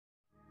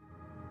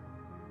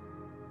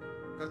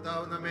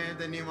കർത്താവ് നമ്മെ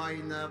ധന്യമായി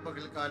ഇന്ന്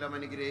പകൽക്കാലം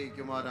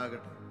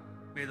അനുഗ്രഹിക്കുമാറാകട്ടെ.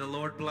 May the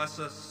Lord bless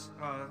us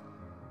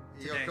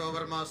ഈ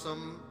ഒക്ടോബർ മാസം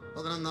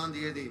 11-ാം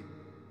തീയതി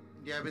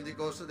ഇന്ത്യ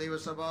പെന്തിക്കോസ്റ്റ്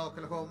ദൈവസഭ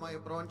ഒക്ലഹോമ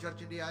എബ്രോൺ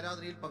ചർച്ചിന്റെ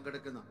ആരാധനയിൽ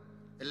പങ്കെടുക്കുന്ന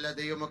എല്ലാ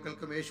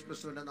ദൈവമക്കൾക്കും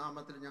യേശുക്രിസ്തുവിന്റെ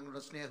നാമത്തിൽ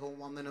ഞങ്ങളുടെ സ്നേഹവും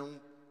വന്ദനവും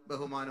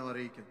ബഹുമാനവും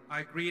അറിയിക്കുന്നു.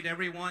 I greet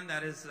everyone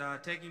that is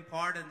taking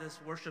part in this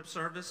worship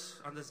service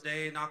on this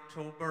day in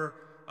October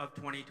of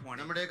 2020.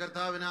 നമ്മുടെ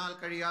കർത്താവിനാൽ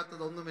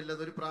കഴിയാത്തതൊന്നുമില്ല.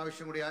 ഒരു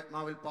പ്രാവശ്യം കൂടി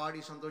ആത്മാവിൽ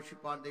പാടി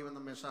സന്തോഷിപ്പാൻ ദൈവം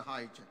നമ്മെ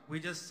സഹായിച്ചു. We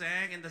just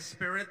sang in the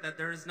spirit that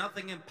there is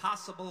nothing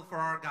impossible for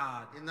our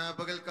God. ഇന്ന്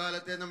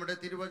പകൽക്കാലത്തെ നമ്മുടെ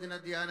തിരുവചന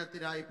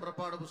ധ്യാനത്തിനായി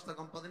പുറപ്പാട്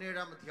പുസ്തകം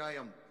 17-ാം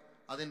അധ്യായം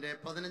അതിന്റെ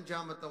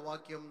 15-ാമത്തെ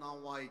വാക്യം നാം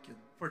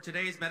വായിക്കുന്നു. For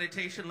today's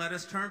meditation, let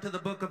us turn to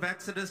the book of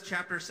Exodus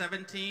chapter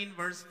 17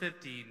 verse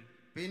 15.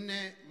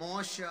 പിന്നെ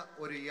മോശ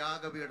ഒരു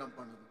യാഗപീഠം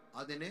പണിതു,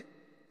 അതിന്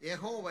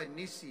യഹോവ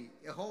നിസി,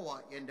 യഹോവ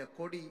എന്റെ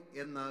കൊടി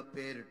എന്ന്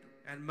പേരിട്ടു.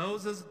 And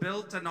Moses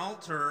built an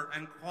altar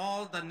and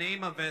called the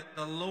name of it,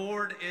 the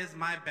Lord is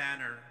my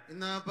banner.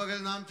 ഇന്ന് പകൽ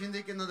നാം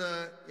ചിന്തിക്കുന്നത്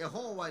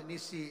യഹോവ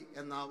നിസി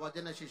എന്ന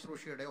വചന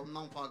ശുശ്രൂഷയുടെ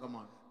ഒന്നാം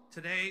ഭാഗമാണ്.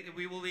 Today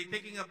we will be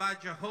thinking about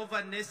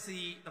Jehovah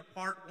Nissi, the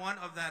part 1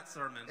 of that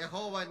sermon.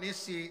 യഹോവ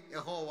നിസി,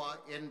 യഹോവ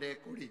എന്റെ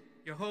കൊടി.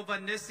 Jehovah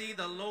Nissi,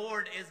 the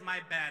Lord is my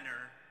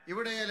banner.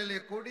 ഇവിടെ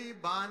കൊടി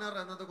ബാനർ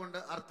എന്നതുകൊണ്ട്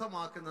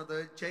അർത്ഥമാക്കുന്നത്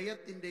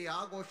ജയത്തിന്റെ,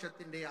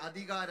 ആഘോഷത്തിന്റെ,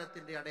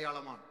 അധികാരത്തിന്റെ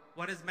അടയാളമാണ്.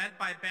 What is meant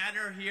by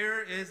banner here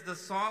is the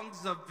songs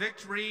of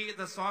victory,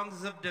 the songs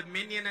of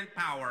dominion and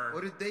power.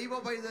 ഒരു ദൈവ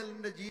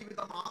പൈതലിന്റെ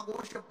ജീവിതം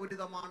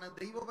ആഘോഷപൂരിതമാണ്.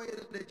 ദൈവ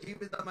പൈതലിന്റെ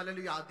ജീവിതം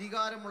അല്ലെങ്കിൽ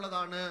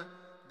അധികാരമുള്ളതാണ്.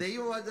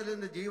 ദൈവ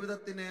പൈതലിന്റെ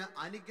ജീവിതത്തിന്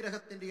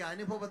അനുഗ്രഹത്തിന്റെ,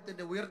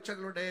 അനുഭവത്തിന്റെ,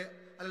 ഉയർച്ചകളുടെ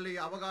അല്ലെങ്കിൽ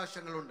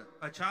അവകാശങ്ങളുണ്ട്.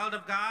 A child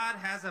of God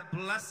has a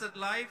blessed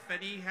life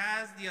and he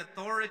has the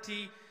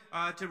authority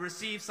to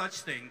receive such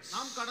things.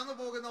 നാം കടന്നു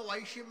പോകുന്ന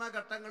വൈഷമ്യ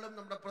ഘട്ടങ്ങളും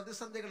നമ്മുടെ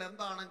പ്രതിസന്ധികൾ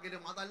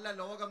എന്താണെങ്കിലും അതല്ല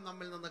ലോകം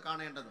നമ്മിൽ നിന്ന്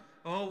കാണേണ്ടത്.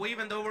 Oh,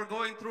 even though we're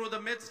going through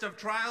the midst of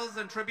trials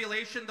and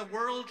tribulation, the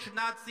world should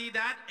not see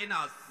that in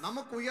us.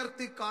 നമുക്ക്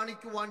ഉയർത്തി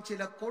കാണിക്കുവാൻ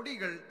ചില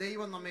കൊടികൾ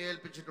ദൈവം നമ്മെ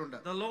ഏൽപ്പിച്ചിട്ടുണ്ട്.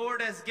 The Lord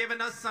has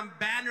given us some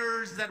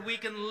banners that we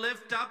can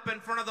lift up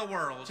in front of the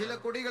world. ചില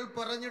കൊടികൾ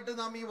പറഞ്ഞിട്ട്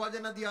നാം ഈ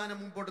വചന ധ്യാനം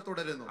മുമ്പോട്ട്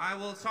തുടരുന്നു. I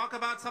will talk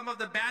about some of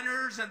the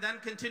banners and then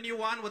continue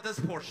on with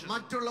this portion.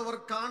 മറ്റുള്ളവർ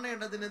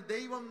കാണേണ്ടതിന്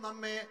ദൈവം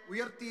നമ്മെ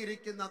ഉയർത്തി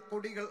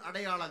കൊടികൾ,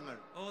 അടയാളങ്ങൾ.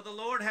 Oh, the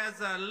Lord has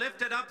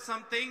lifted up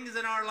some things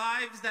in our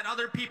lives that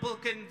other people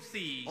can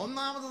see.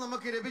 ഒന്നാമത്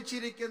നമുക്ക്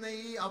ലഭിച്ചിരിക്കുന്ന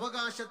ഈ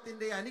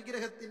അവകാശത്തിന്റെ,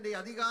 അനുഗ്രഹത്തിന്റെ,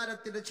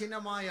 അധികാരത്തിന്റെ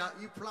ചിഹ്നമായ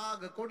ഈ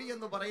ഫ്ലാഗ്, കൊടി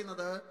എന്ന്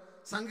പറയുന്നത്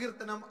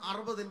സങ്കീർത്തനം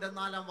 60-ന്റെ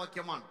 4-ാം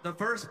വാക്യമാണ്. The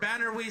first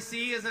banner we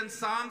see is in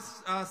Psalms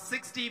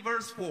 60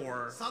 verse 4.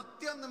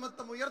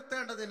 സത്യനിമിത്തം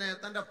ഉയർത്തേണ്ടതിന്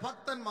തന്റെ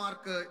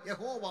ഭക്തന്മാർക്ക്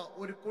യഹോവ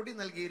ഒരു കൊടി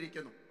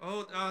നൽകിയിരിക്കുന്നു.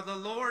 Oh, the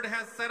Lord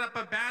has set up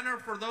a banner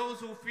for those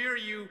who fear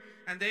you,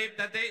 and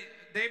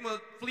they will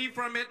flee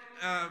from it,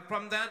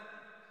 from that,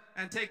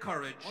 and take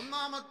courage.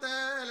 ഒന്നാമത്തെ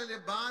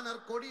banner,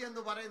 കൊടി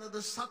എന്ന് പറയുന്നത്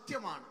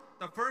സത്യമാണ്.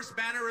 The first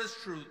banner is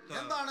truth.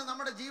 എന്താണ്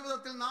നമ്മുടെ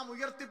ജീവിതത്തിൽ നാം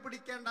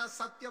ഉയർത്തിപ്പിടിക്കേണ്ട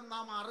സത്യം,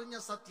 നാം അറിഞ്ഞ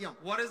സത്യം?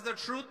 What is the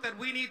truth that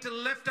we need to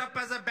lift up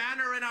as a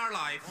banner in our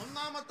life?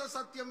 ഒന്നാമത്തെ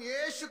സത്യം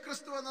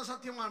യേശുക്രിസ്തു എന്ന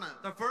സത്യമാണ്.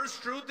 The first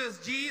truth is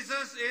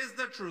Jesus is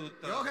the truth.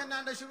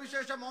 യോഹന്നാന്റെ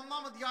സുവിശേഷം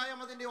 1-ാം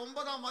അധ്യായം അതിന്റെ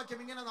 9-ാം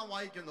വാക്യം ഇങ്ങനെ നാം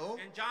വായിക്കുന്നു.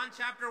 In John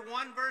chapter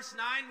 1 verse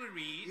 9 we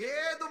read,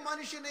 ഏതു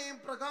മനുഷ്യനെയും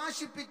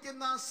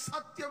പ്രകാശിപ്പിക്കുന്ന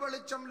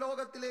സത്യവെളിച്ചം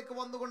ലോകത്തിലേക്ക്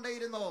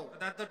വന്നുകൊണ്ടേയിരുന്നു.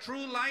 That the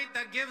true light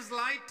that gives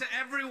light to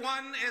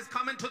everyone is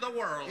coming to the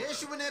world.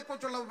 യേശുവിനെ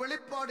കുറിച്ചുള്ള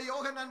വെളിപ്പാട്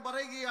യോഹന്നാൻ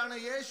പറയുകയാണ്,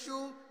 യേശു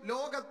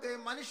ലോകത്തെ,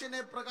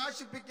 മനുഷ്യനെ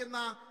പ്രകാശിപ്പിക്കുന്ന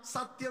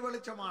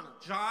സത്യവെളിച്ചമാണ്.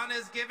 John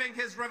is giving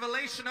his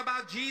revelation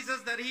about Jesus,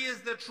 that he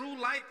is the true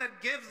light that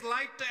gives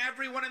light to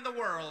everyone in the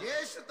world.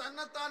 യേശു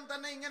തന്നെത്താൻ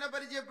തന്നെ ഇങ്ങനെ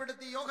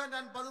പരിചയപ്പെടുത്തി.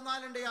 യോഹന്നാൻ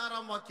 14-ന്റെ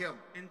 6-ാം വാക്യം.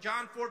 In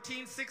John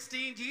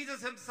 14:16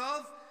 Jesus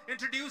himself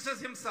introduces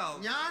himself.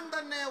 ഞാൻ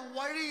തന്നെ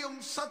വഴിയും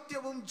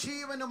സത്യവും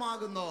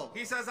ജീവനുമാകുന്നു.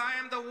 He says, I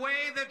am the way,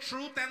 the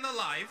truth and the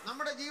life.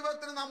 നമ്മുടെ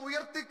ജീവിതത്തിൽ നാം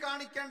ഉയർത്തി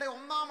കാണിക്കേണ്ട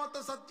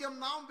ഒന്നാമത്തെ സത്യം,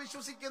 നാം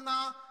വിശ്വസിക്കുന്ന,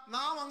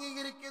 നാം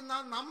അംഗീകരിക്കുന്ന,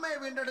 നമ്മെ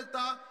വീണ്ടെടുത്ത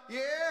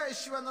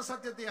യേശു എന്ന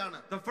സത്യത്തെയാണ്.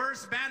 The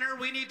first banner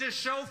we need to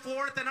show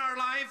forth in our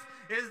life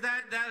is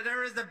that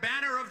there is the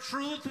banner of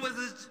truth,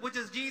 which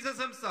is Jesus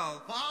himself.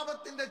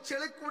 പാപത്തിന്റെ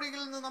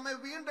ചെളിക്കുഴിയിൽ നിന്ന് നമ്മെ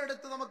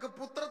വീണ്ടെടുത്ത് നമുക്ക്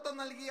പുത്രത്വം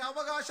നൽകി,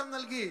 അവകാശം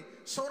നൽകി,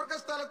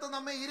 സ്വർഗ്ഗസ്ഥലത്ത്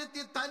നമ്മെ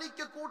ഇരുത്തി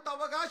തനിക്ക്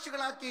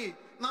കൂട്ടവകാശികളാക്കി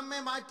നമ്മെ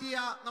മാറ്റിയ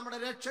നമ്മുടെ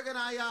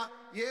രക്ഷകനായ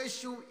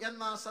യേശു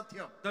എന്ന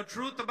സത്യം. The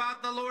truth about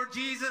the Lord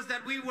Jesus,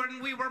 that when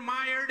we were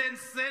mired in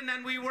sin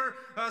and we were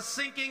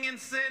sinking in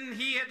sin,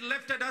 he had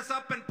lifted us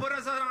up and put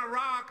us on a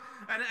rock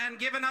and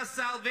given us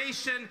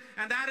salvation,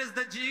 and that is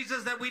the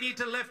Jesus that we need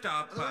to lift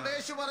up.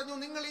 യേശു പറഞ്ഞു,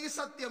 നിങ്ങൾ ഈ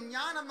സത്യം,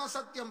 ഞാൻ എന്ന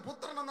സത്യം,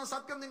 പുത്രൻ എന്ന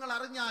സത്യം നിങ്ങൾ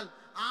അറിഞ്ഞാൽ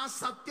ആ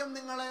സത്യം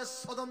നിങ്ങളെ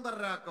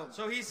സ്വതന്ത്രരാക്കും.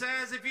 So he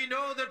says, if you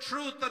know the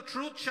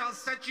truth shall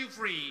set you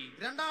free.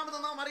 രണ്ടാമത്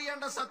നാം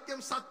അറിയേണ്ട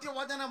സത്യം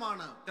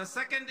സത്യവചനമാണ്. The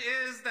second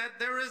is that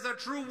there is a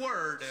true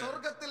word.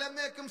 സ്വർഗ്ഗത്തിൽ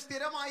എന്നേക്കും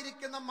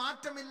സ്ഥിരമായിരിക്കുന്ന,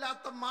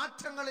 മാറ്റമില്ലാത്ത,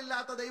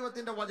 മാറ്റങ്ങളില്ലാത്ത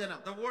ദൈവത്തിന്റെ വചനം.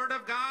 The word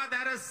of God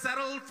that is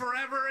settled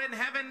forever in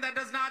heaven, that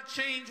does does not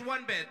change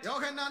one bit.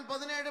 യോഹന്നാൻ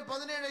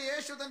 17:17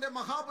 യേശു തന്റെ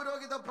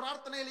മഹാപുരോഹിത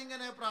പ്രാർത്ഥനയിൽ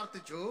ഇങ്ങനെ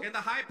പ്രാർത്ഥിച്ചു. In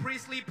the high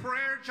priestly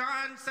prayer,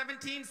 John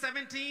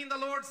 17:17, the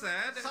Lord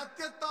said,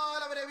 സത്യത്താൽ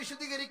അവരെ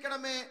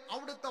വിശുദ്ധീകരിക്കണമേ,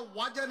 അവിടുത്തെ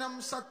വചനം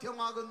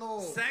സത്യമാകുന്നു.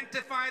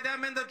 Sanctify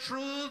them in the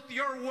truth,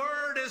 your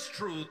word is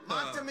truth.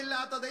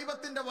 മാറ്റമില്ലാത്ത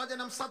ദൈവത്തിന്റെ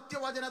വചനം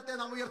സത്യവചനത്തെ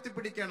നാം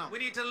ഉയർത്തിപ്പിടിക്കണം.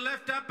 We need to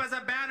lift up as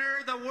a banner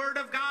the word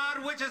of God,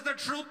 which is the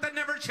truth that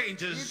never ഈ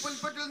changes.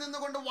 പുൽപ്പറ്റിൽ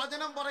നിന്നുകൊണ്ട്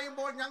വചനം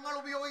പറയുമ്പോൾ ഞങ്ങൾ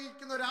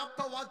ഉപയോഗിക്കുന്ന ഒരു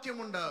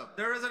ആപ്തവാക്യമുണ്ട്.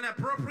 There is an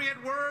appropriate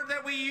word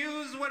that we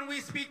use when we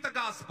speak the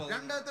gospel.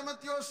 2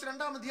 തിമോഥെയോസ്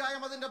 2-ാം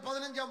അധ്യായം അതിന്റെ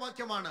 15-ാം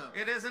വാക്യമാണ്.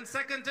 It is in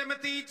 2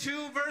 Timothy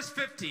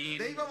 2:15.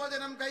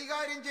 ദൈവവചനം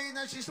കൈകാര്യം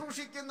ചെയ്യുന്ന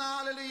ശുശ്രൂഷിക്കുന്ന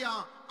ഹല്ലേലൂയ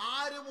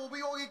ആരും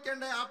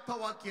ഉപയോഗിക്കേണ്ട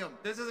ആപ്തവാക്യം.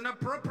 This is an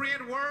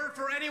appropriate word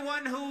for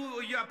anyone who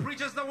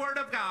preaches the word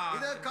of God.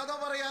 ഇത് കഥ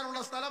പറയാനുള്ള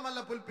സ്ഥലമല്ല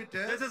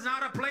pulpit. This is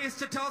not a place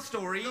to tell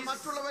stories. ഇത്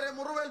മറ്റുള്ളവരെ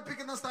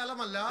മുറിവേൽപ്പിക്കുന്ന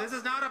സ്ഥലമല്ല. This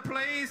is not a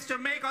place to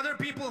make other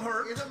people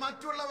hurt. ഇത്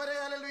മറ്റുള്ളവരെ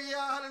hallelujah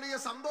hallelujah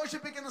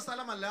സന്തോഷിപ്പിക്കുന്ന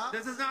സ്ഥലമല്ല.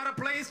 This is not a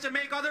place to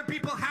make other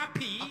people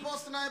happy.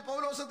 അപ്പോസ്തലനായ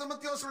പൗലോസ്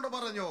തിമോഥെയോസിനോട്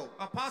പറഞ്ഞു.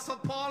 Apostle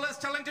Paul is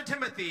telling to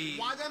Timothy,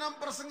 വചനം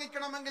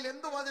പ്രസംഗിക്കണമെങ്കിൽ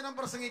എന്ത് വചനം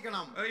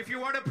പ്രസംഗിക്കണം? if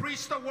you are to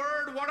preach the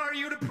word, what are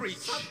you to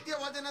preach?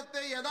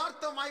 സത്യവചനത്തെ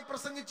യഥാർത്ഥമായി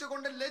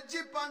പ്രസംഗിച്ചുകൊണ്ട്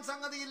ലജ്ജിപ്പാൻ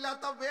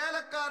സംഗതിയില്ലാത്ത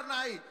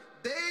വേലക്കാരനായി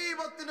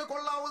ദൈവത്തിന്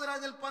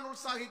കൊള്ളാവുന്നതിനായി നിൽപ്പാൻ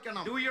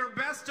ഉത്സാഹിക്കണം. Do your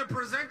best to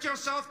present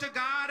yourself to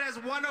God as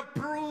one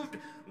approved,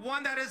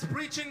 one that is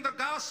preaching the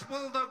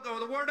gospel,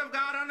 the word of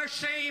God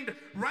unashamed,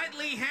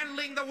 rightly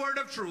handling the word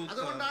of truth.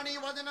 അതുകൊണ്ടാണ് ഈ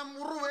വചനം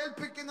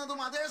മുറിവേൽപ്പിക്കുന്നതും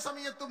അതേ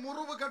സമയത്ത്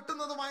മുറിവ്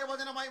കെട്ടുന്നതുമായ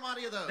വചനമായി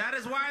മാറിയത്. That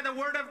is why the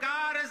word of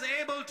God is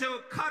able to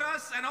cut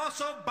us and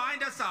also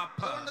bind us up.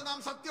 അതുകൊണ്ട്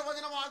നാം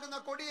സത്യവചനമാകുന്ന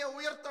കൊടിയെ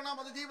ഉയർത്തണം,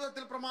 അത്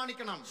ജീവിതത്തിൽ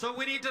പ്രമാണിക്കണം. So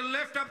we need to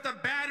lift up the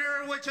banner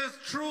which is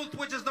truth,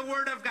 which is the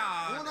word of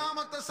God.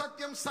 മൂന്നാമത്തെ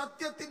സത്യം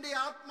സത്യത്തിന്റെ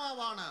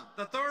ആത്മാവാണ്.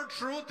 The third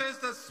truth is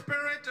the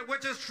spirit,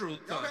 which is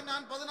truth.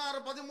 യോഹന്നാൻ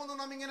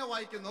 16:13 നാം ഇങ്ങനെ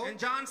വായിക്കുന്നു. In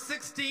John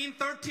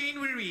 16:13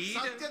 we read,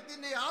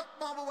 സത്യത്തിന്റെ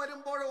ആത്മാവ്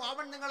വരുമ്പോൾ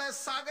അവൻ നിങ്ങളെ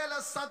സകല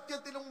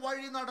സത്യത്തിലും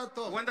വഴി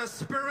നടത്തും. when the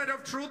spirit of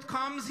truth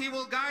comes, he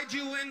will guide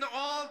you into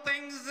all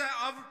things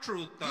of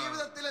truth.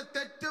 ജീവിതത്തിലെ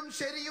തെറ്റും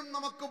ശരിയും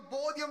നമുക്ക്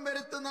ബോധ്യം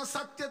വരുത്തുന്ന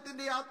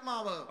സത്യത്തിന്റെ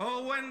ആത്മാവ്. Oh,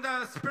 when the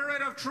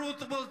spirit of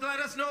truth will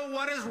let us know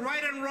what is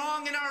right and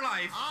wrong in our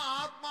life. ആ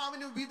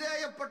ആത്മാവിന്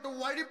വിധേയപ്പെട്ട്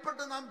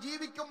വഴിപ്പെട്ട് നാം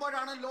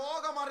ജീവിക്കുമ്പോഴാണ്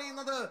ലോകം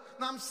അറിയുന്നത്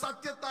നാം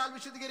സത്യത്താൽ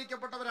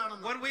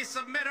വിശുദ്ധീകരിക്കപ്പെട്ടവരാണെന്ന്. When we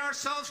submit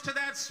ourselves to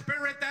that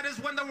spirit, that is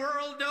when the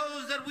world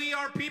knows that we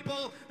are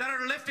people that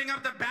are lifting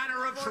up the banner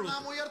of truth.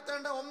 നാം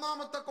ഉയർത്തേണ്ട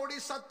ഒന്നാമത്തെ കൊടി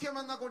സത്യം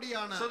എന്ന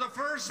കൊടിയാണ്. So the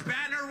first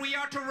banner we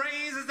are to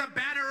raise is the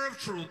banner of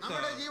truth.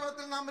 നമ്മുടെ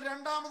ജീവിതത്തിൽ നാം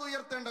രണ്ടാമത്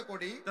ഉയർത്തേണ്ട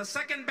കൊടി, The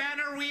second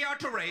banner we are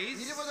to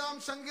raise 20-ാം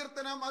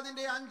സങ്കീർത്തനം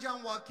അതിന്റെ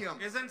 5-ാം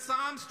വാക്യം. is in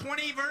Psalms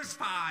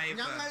 20:5.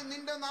 ഞങ്ങൾ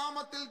നിന്റെ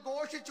നാമത്തിൽ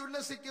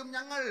ഘോഷിച്ചുല്ലസിക്കും,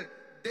 ഞങ്ങൾ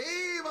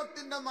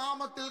ദൈവത്തിന്റെ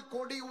നാമത്തിൽ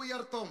കൊടി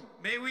ഉയർത്തും.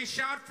 May we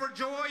shout for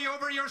joy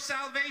over your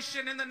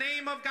salvation in the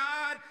name of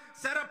God.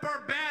 Set up our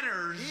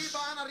banners. ഈ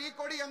ബാനർ, ഈ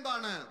കൊടി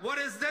എന്താണ്? What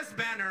is this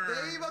banner?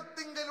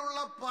 ദൈവത്തിങ്കലുള്ള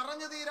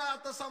പറഞ്ഞു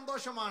തീരാത്ത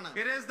സന്തോഷമാണ്.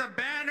 It is the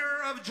banner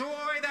of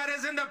joy that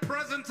is in the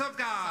presence of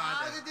God.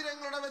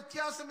 സാഹചര്യങ്ങളുടെ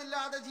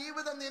വ്യത്യാസമില്ലാതെ,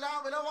 ജീവിത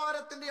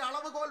നിലവാരത്തിന്റെ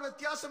അളവുകോൽ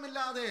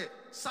വ്യത്യാസമില്ലാതെ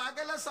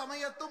സകല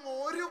സമയത്തും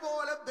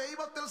ഒരുപോലെ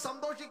ദൈവത്തിൽ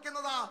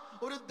സന്തോഷിക്കുന്നതാ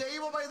ഒരു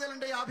ദൈവ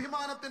പൈതലിന്റെ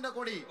അഭിമാനത്തിന്റെ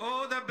കൊടി.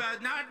 Oh,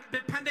 not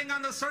depending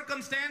on the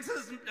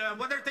circumstances,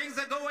 whether things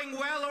are going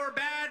well or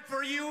bad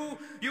for you,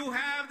 you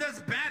have this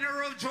banner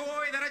of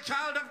joy that a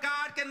child of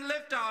God can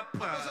lift up.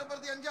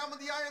 അപ്പോസ്തലപ്രവൃത്തി 5-ാം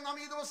അധ്യായം നാം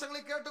ഈ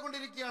ദിവസങ്ങളിൽ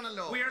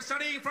കേട്ടുകൊണ്ടിരിക്കുകയാണല്ലോ. We are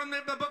studying from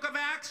the book of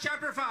Acts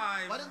chapter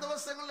 5. വരും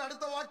ദിവസങ്ങളിൽ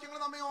അടുത്ത വാക്യങ്ങൾ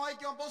നാം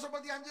വായിക്കും.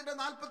 അപ്പോസ്തലപ്രവൃത്തി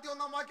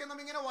 5:41 വാക്യം നാം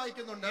ഇങ്ങനെ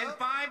വായിക്കുന്നുണ്ട്. In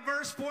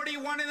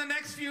 5:41 in the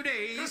next few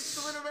days,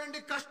 ക്രിസ്തുവിന്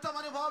വേണ്ടി കഷ്ടം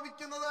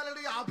അനുഭവിക്കുന്നത്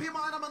അല്ലെങ്കിൽ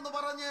അഭിമാനം എന്ന്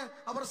പറഞ്ഞ്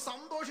അവർ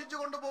സന്തോഷിച്ചു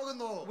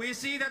കൊണ്ടുപോകുന്നു. we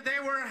see that they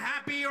were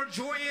happy or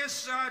joyous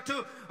to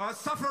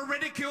suffer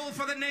ridicule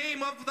for the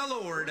name of the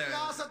Lord.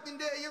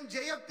 ഉല്ലാസത്തിന്റെയും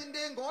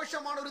ജയത്തിന്റെയും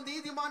ഘോഷമാണ് ഒരു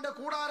നീതിമാന്റെ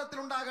കൂടാരത്തിൽ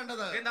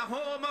ഉണ്ടാകേണ്ടത്. In the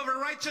home of a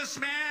righteous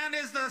man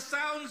is the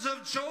sounds of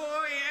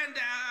joy and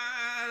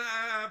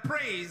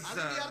praise.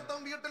 അതിന്റെ അർത്ഥം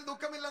വീട്ടിൽ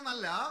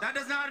ദുഃഖമില്ലെന്നല്ല. That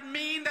does not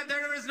mean that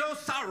there is no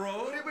sorrow.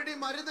 ഒരു പിടി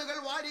മരുന്നുകൾ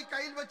വാരി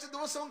കയ്യിൽ വെച്ച്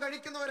ദിവസവും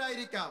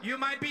കഴിക്കുന്നവരായിരിക്കാം. You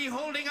might be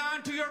holding on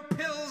to your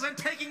pills and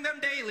taking them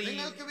daily.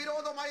 നിങ്ങൾക്ക്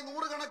വിരോധമായി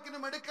നൂറുകണക്കിന്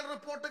മെഡിക്കൽ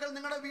റിപ്പോർട്ടുകൾ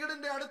നിങ്ങളുടെ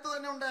വീടിന്റെ അടുത്ത്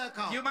തന്നെ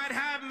ഉണ്ടായേക്കാം. You might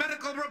have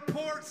medical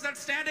reports that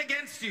stand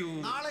against you.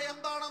 നാളെ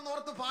എന്താണെന്ന്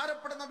ഓർത്ത്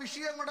ഭാരപ്പെടുന്ന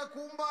വിഷയങ്ങളുടെ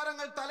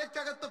കൂമ്പാരങ്ങൾ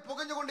തലയ്ക്കകത്ത്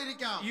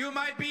പുകഞ്ഞുകൊണ്ടിരിക്കാം. You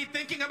might be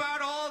thinking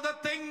about all the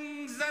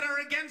things that are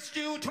against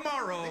you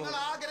tomorrow. നിങ്ങൾ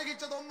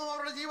ആഗ്രഹിച്ചതൊന്നും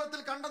അവരുടെ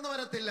ജീവിതത്തിൽ കണ്ടെന്ന്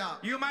വരത്തില്ല.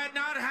 You might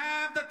not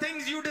have the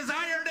things you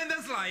desired in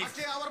this life.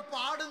 പക്ഷേ അവർ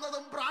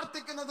പാടുന്നതും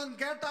പ്രാർത്ഥിക്കുന്നതും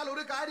കേട്ടാൽ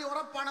ഒരു കാര്യം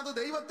ഉറപ്പാണ്, അത്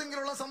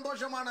ദൈവത്തിലുള്ള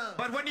സന്തോഷമാണ്.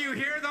 But when you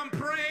hear them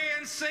pray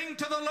and sing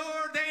to the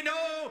Lord, they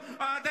know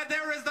that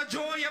there is the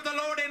joy of the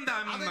Lord in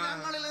them. അത്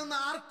ഞങ്ങളിൽ നിന്ന്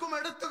ആർക്കും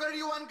എടുത്തു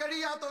കഴിയുവാൻ മാറ്റാൻ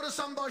കഴിയാത്ത ഒരു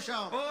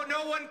സന്തോഷം. Oh,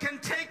 no one can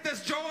take this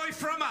joy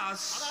from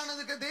us. അതാണ്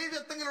ഇതിന്റെ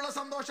ദൈവത്വത്തിലുള്ള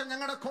സന്തോഷം,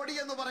 ഞങ്ങളുടെ കൊടി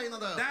എന്ന്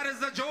പറയുന്നത്. That is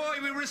the joy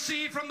we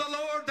receive from the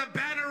Lord, the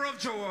banner of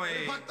joy.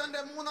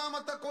 ഭക്തന്റെ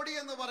മൂന്നാമത്തെ കൊടി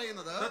എന്ന്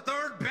പറയുന്നത്, The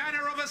third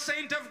banner of a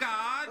saint of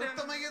God.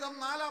 ഉത്തമഗീതം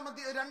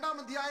 2-ാം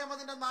അധ്യായം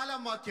അതിന്റെ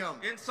 4-ാം വാക്യം.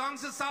 In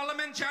Songs of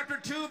Solomon chapter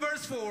 2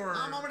 verse 4.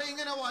 നാം അവിടെ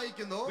ഇങ്ങനെ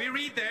വായിക്കുന്നു. We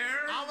read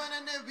there. അവൻ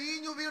എന്നെ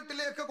വീഞ്ഞു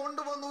വീട്ടിലേക്ക്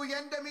കൊണ്ടുവന്നു,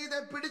 എന്റെ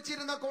മീതെ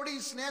പിടിച്ചിരുന്ന കൊടി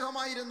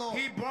സ്നേഹമായിരുന്നു.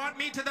 He brought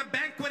me to the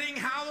banqueting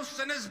house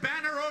and his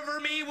banner over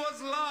me was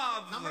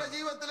love. നമ്മുടെ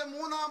ജീവിതത്തിലെ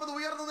മൂന്നാമത്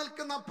ഉയർന്നു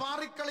നിൽക്കുന്ന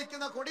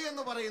പാറിക്കളിക്കുന്ന കൊടി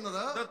എന്ന്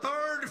പറയുന്നത്, The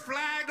third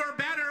flag or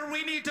banner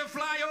we need to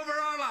fly over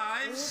our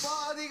lives.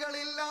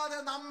 ഉപാധികളില്ലാതെ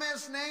നമ്മെ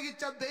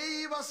സ്നേഹിച്ച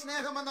ദൈവ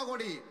സ്നേഹം എന്ന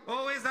കൊടി.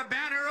 Oh, is the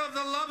banner of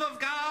the love of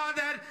God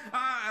that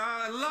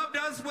loved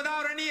us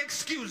without any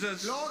excuses.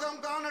 ലോകം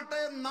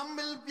കാണട്ടെ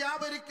നമ്മിൽ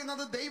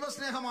വ്യാപരിക്കുന്നത് ദൈവ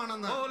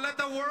സ്നേഹമാണെന്ന്. Oh, let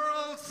the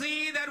world see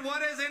that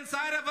what is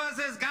inside of us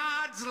is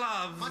God's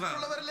love.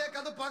 മറ്റുള്ളവരിലേക്ക്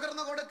അത്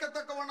പകർന്നു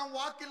കൊടുക്കത്തക്കവണ്ണം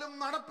വാക്കിലും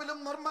നടപ്പിലും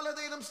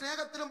നിർമ്മലതയിലും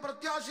സ്നേഹത്തിലും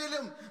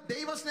പ്രത്യാശയിലും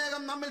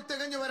ദൈവസ്നേഹം നമ്മിൽ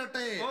തികഞ്ഞു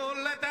വരട്ടെ. Oh,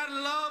 let that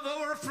love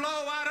overflow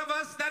out of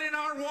us, that in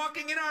our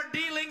walking, in our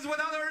dealings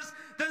with others,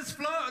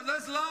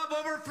 this love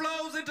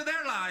overflows into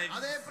their lives.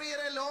 അതേ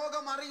പ്രിയരെ,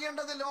 ലോകം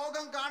അറിയേണ്ടത്,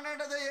 ലോകം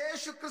കാണേണ്ടത്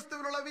യേശു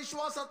ക്രിസ്തുവിലുള്ള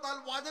വിശ്വാസത്താൽ,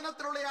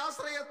 വചനത്തിലുള്ള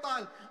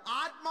ആശ്രയത്താൽ,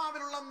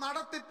 ആത്മാവിലുള്ള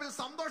നടത്തിപ്പിൽ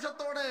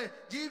സന്തോഷത്തോടെ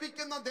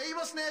ജീവിക്കുന്ന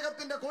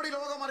ദൈവസ്നേഹത്തിന്റെ കൊടി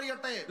ലോകം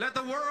അറിയട്ടെ. Let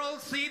the world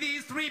see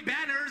these three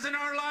banners in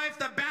our life,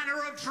 the banner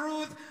of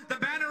truth, the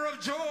banner of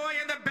joy,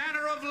 and the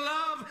banner of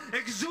love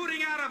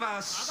exuding out of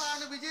us.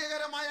 അതാണ്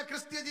വിജയകരമായ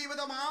ക്രിസ്ത്യ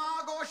ജീവിതം,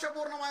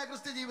 ആഘോഷപൂർണമായ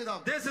ക്രിസ്ത്യ ജീവിതം.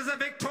 This is a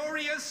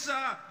victorious,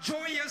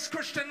 joyous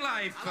Christian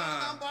life.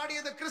 നാം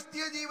പാടിയത്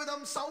ക്രിസ്ത്യ ജീവിതം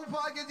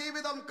സൗഭാഗ്യ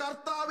ജീവിതം,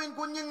 കർത്താവിൻ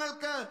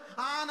കുഞ്ഞുങ്ങൾക്ക്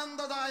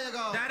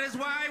ആനന്ദദായകം. That is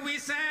why we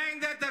sang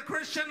that the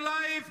Christian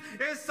life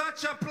is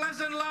such a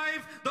pleasant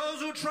life. Those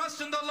who trust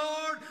in the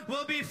Lord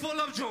will be full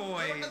of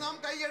joy. നാം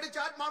കൈയടിച്ച്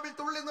ആത്മാവിൽ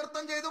തുള്ളി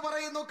നൃത്തം ചെയ്തു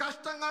പറയുന്നു,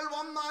 കഷ്ടങ്ങൾ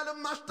വന്നാലും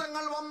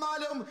നഷ്ടങ്ങൾ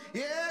വന്നാലും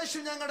യേശു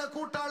ഞങ്ങളുടെ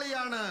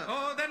കൂട്ടാളിയാണ്.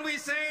 Oh, then we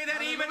say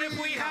that even if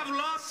we have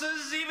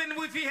losses, even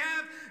if we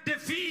have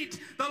defeat,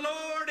 the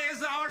Lord is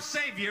our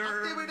Savior.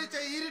 അത്തിപിടിച്ച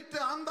ഇരുട്ട്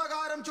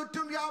അന്ധകാരം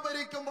ചുറ്റും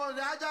വ്യാപരിക്കുമ്പോൾ,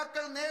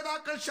 രാജാക്കൾ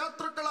നേതാക്കൾ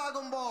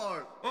ശത്രുക്കളാകുമ്പോൾ,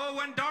 Oh,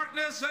 when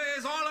darkness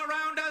is all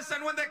around us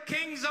and when the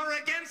kings are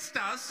against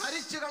us,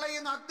 ഹരിച്ചു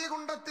കളയുന്ന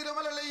അഗ്നികുണ്ഡത്തിലും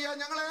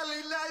ഞങ്ങളെ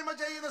ഇല്ലായ്മ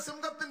ചെയ്യുന്ന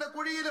സിംഹത്തിന്റെ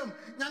കുഴിയിലും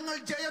ഞങ്ങൾ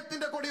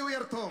ജയത്തിന്റെ കൊടി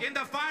ഉയർത്തും. in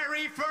the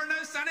fiery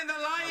furnace and in the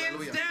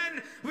lion's den,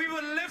 we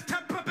will lift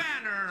up a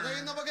banner.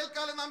 ഇന്ന്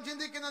പകൽക്കാലം നാം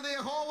ചിന്തിക്കുന്നത്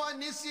യഹോവ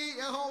നിസി,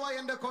 യഹോവ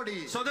എന്റെ കൊടി.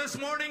 So this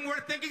morning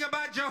we're thinking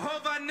about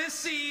Jehovah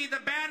Nissi,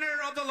 the banner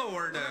of the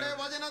Lord.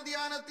 വചന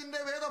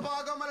ധ്യാനത്തിന്റെ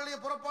വേദഭാഗം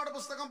പുറപ്പാട്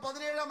പുസ്തകം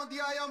 17-ാം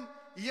അധ്യായം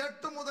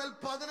 8 മുതൽ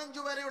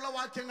 15 വരെയുള്ള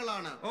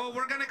വാക്യങ്ങളാണ്. Oh,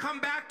 we're going to come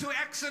back to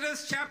Exodus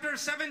chapter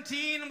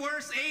 17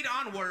 verse 8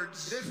 onwards.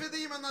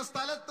 രഫീദീം എന്ന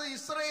സ്ഥലത്ത്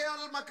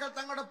ഇസ്രായേൽ മക്കൾ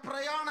തങ്ങളുടെ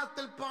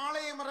പ്രയാണത്തിൽ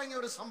പാളയമിറങ്ങിയ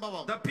ഒരു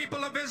സംഭവം. The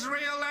people of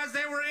Israel, as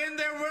they were in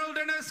their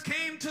wilderness,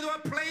 came to a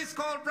place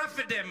called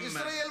Rephidim.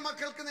 Israel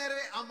മക്കൾക്ക്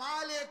നേരെ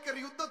അമാലേക്കർ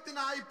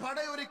യുദ്ധത്തിനായി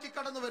പടയൊരുക്കി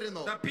കടന്നു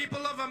വരുന്നു. The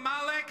people of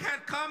Amalek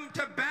had come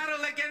to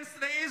battle against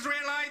the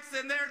Israelites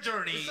in their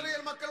journey.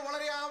 Israel മക്കൾ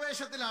വളരെ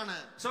ആവേശത്തിലാണ്.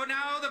 So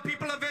now the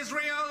people of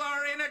Israel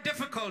are in a difficulty.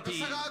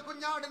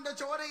 കുഞ്ഞാടിന്റെ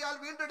ചോരയാൽ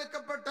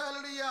വീണ്ടെടുക്കപ്പെട്ട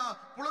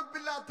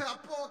പുളിപ്പില്ലാത്ത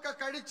അപ്പമൊക്കെ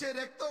കഴിച്ച്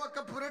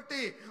രക്തമൊക്കെ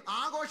പുരട്ടി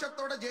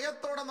ആഘോഷത്തോടെ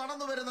ജയത്തോടെ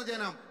നടന്നു വരുന്ന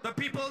ജനം. The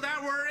people that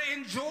were in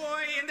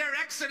joy in their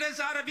exodus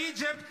out of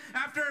Egypt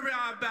after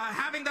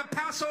having the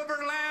Passover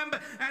lamb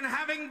and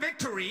having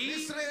victory.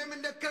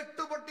 ഇസ്രായേലിന്റെ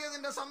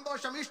കെട്ടുപൊട്ടിയതിന്റെ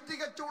സന്തോഷം,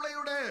 ഇഷ്ടിക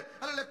ചൂളയുടെ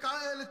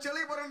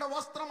ചെളി പുരണ്ട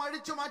വസ്ത്രം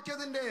അഴിച്ചു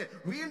മാറ്റിയതിന്റെ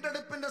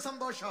വീണ്ടെടുപ്പിന്റെ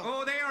സന്തോഷം.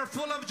 Oh, they are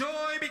full of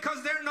joy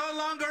because they're no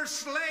longer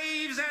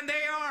slaves and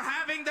they are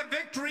having the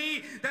victory,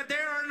 that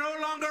they are no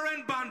longer in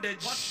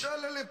bondage.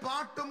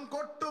 പാട്ടും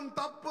കൊട്ടും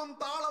തപ്പും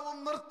താളവും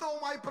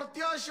നൃത്തവുമായി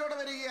പ്രത്യാശയോടെ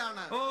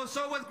വരികയാണ്. Oh,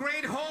 so with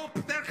great hope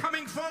they're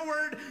coming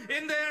forward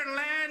in their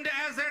land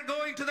as they're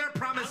going to their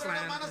promised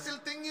land. മനസ്സിൽ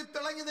തിങ്ങി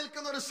തിളങ്ങി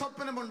നിൽക്കുന്ന ഒരു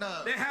സ്വപ്നമുണ്ട്.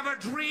 They have a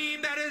dream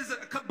that is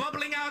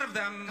bubbling out of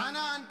them.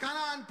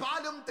 Canaan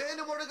പാലും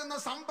തേനും ഒഴുകുന്ന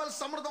സമ്പൽ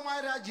സമൃദ്ധമായ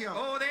രാജ്യം.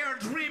 Oh, they are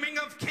dreaming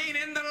of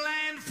Canaan, the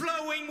land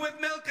flowing with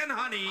milk and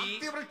honey.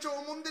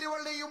 അത്തിവൃക്ഷവും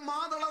മുന്തിരിവള്ളിയും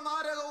മാതള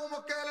നാരകവും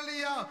ഒക്കെ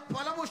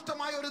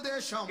ഫലപുഷ്ടമായ ഒരു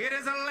ദേശം. It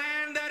is a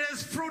land that is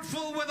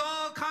fruitful with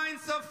all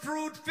kinds of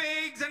fruit,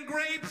 figs and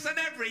grapes and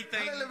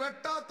everything.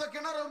 വെട്ടാത്ത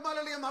കിണറും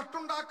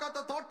നട്ടുണ്ടാക്കാത്ത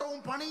തോട്ടവും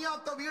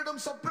പണിയാത്ത വീടും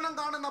സ്വപ്നം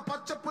കാണുന്ന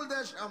പച്ചപ്പുൽ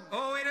ദേശം.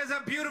 Oh, it is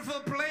a beautiful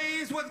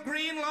place with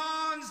green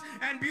lawns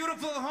and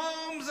beautiful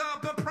homes,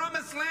 the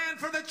promised land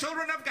for the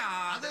children of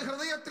God. അത്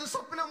ഹൃദയത്തിൽ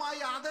സ്വപ്നമായി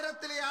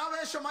ആദരത്തിലെ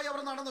ആവേശമായി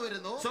അവർ നടന്നു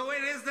വരുന്നു. So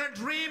it is their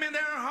dream in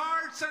their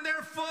hearts and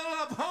they're full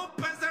of hope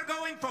as they're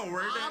going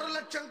forward. 6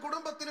 ലക്ഷം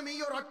കുടുംബത്തിനും ഈ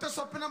ഒരു ഒറ്റ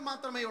സ്വപ്നം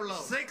മാത്രമേ ഉള്ളൂ.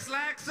 6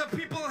 lakhs of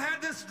people had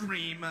this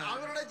dream.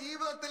 അവരുടെ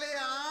ജീവിതത്തിലെ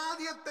ആദ്യ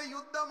ആദ്യത്തെ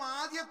യുദ്ധം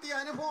ആദ്യത്തെ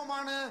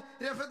അനുഭവമാണ്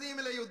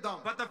രഫദീമിലെ യുദ്ധം.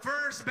 But the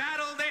first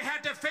battle they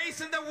had to face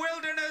in the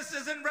wilderness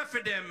is in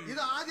Rephidim.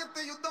 ഇത്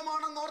ആദ്യത്തെ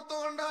യുദ്ധമാണെന്ന്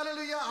ഓർത്തുകൊണ്ട്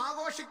ഹല്ലേലൂയ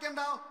ആഘോഷിക്കേണ്ട.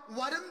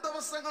 വരും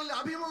ദിവസങ്ങളിൽ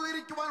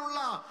അഭിമുഖീകരിക്കുവാനുള്ള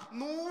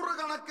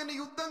നൂറുകണക്കിന്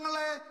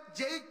യുദ്ധങ്ങളെ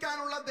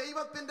ജയിക്കാനുള്ള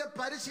ദൈവത്തിന്റെ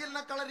പരിശീലന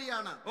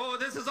കളരിയാണ്. Oh,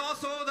 this is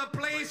also the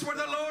place where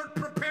the Lord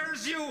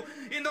prepares you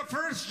in the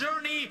first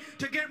journey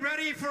to get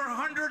ready for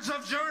hundreds of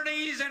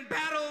journeys and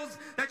battles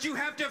that you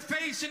have to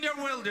face in your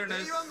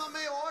wilderness. ദൈവം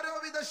നമ്മെ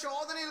ഓരോവിധ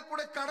ശോധനയിൽ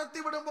കൂടെ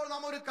കടത്തിവിടുമ്പോൾ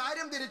നാം ഒരു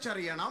കാര്യം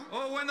തിരിച്ചറിയണം.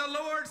 Oh, when the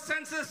Lord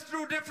sends us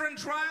through different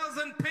trials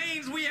and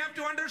pains, we have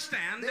to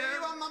understand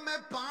ദൈവം നമ്മെ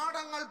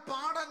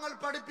പാഠങ്ങൾ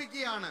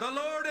പഠിപ്പിക്കുകയാണ്. the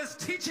Lord is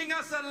teaching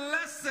us a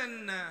lesson.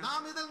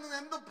 നാം ഇതിൽ നിന്ന്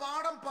എന്ത്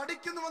പാഠം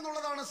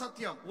പഠിക്കുന്നുവെന്നുള്ളതാണ്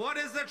സത്യം. What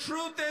is the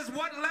truth is,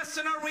 what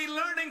lesson are we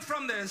learning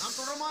from this? നാം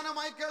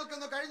തുടർമാനമായി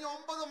കേൾക്കുന്നു. കഴിഞ്ഞ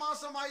 9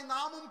 മാസമായി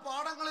നാമും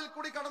പാഠങ്ങളിൽ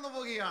കൂടി കടന്നു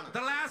പോവുകയാണ്.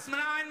 The last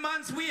 9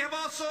 months we have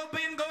also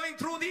been going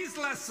through these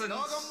lessons.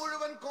 ലോകം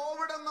മുഴുവൻ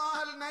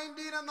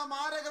COVID-19 എന്ന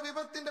മാരക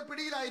വിപത്തിന്റെ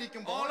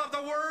പിടിയിലായിരിക്കുമ്പോൾ All of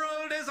the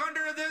world is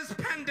under this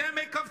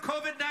pandemic of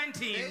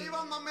COVID-19.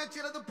 ദൈവം നമ്മെ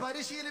ചിലത്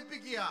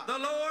പരിശീലിപ്പിക്കുക.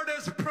 The Lord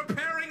is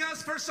preparing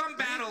us for some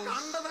battles.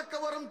 കണ്ടതൊക്കെ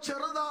വെറും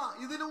ചെറുതാ,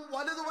 ഇതിലും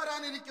വലുത്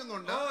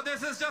വരാനിരിക്കുന്നുണ്ട്. Oh,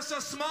 this is just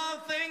a small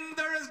thing.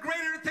 There is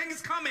greater things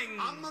coming.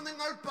 അന്ന്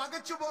നിങ്ങൾ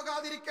പകച്ചു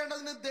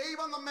പോകാതിരിക്കേണ്ടതിന്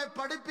ദൈവം നമ്മെ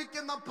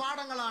പഠിപ്പിക്കുന്ന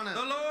പാഠങ്ങളാണ്.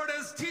 The Lord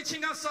is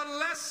teaching us a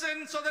lesson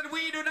so that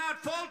we do not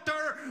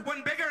falter when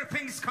bigger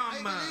things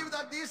come. I believe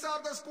that these are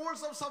the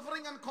schools of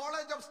suffering and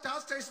college of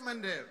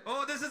chastisement.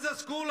 Oh, this is a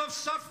school of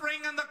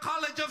suffering and the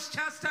college of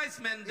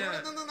chastisement. ഇവിടെ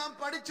നിന്ന് നാം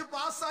പഠിച്ചു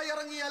പാസ്സായി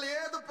ഇറങ്ങിയാൽ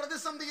ഏത്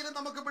പ്രതിസന്ധിയിലും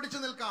നമുക്ക് പിടിച്ചു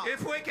നിൽക്കാം.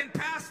 If we can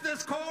pass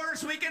this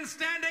course, we can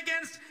stand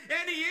against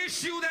any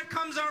issue that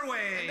comes our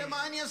way. എന്റെ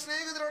മാന്യ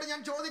സ്നേഹിതരോട്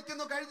ഞാൻ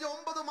ചോദിക്കുന്നു, കഴിഞ്ഞ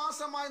 9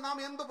 മാസമായി നാം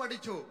എന്ത്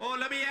പഠിച്ചു? Oh,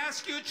 let me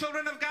ask you,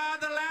 children of God,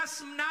 the last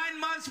 9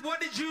 months, what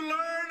did you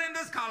learn in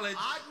this college?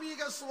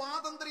 ആത്മീക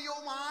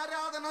സ്വാതന്ത്ര്യവും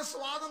ആരാധന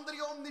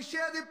സ്വാതന്ത്ര്യവും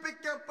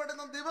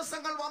നിഷേധിപ്പിക്കപ്പെടുന്ന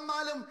ദിവസങ്ങൾ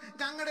വന്നാലും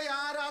ഞങ്ങളുടെ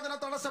ആരാധന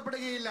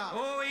തടസ്സപ്പെടുകയില്ല.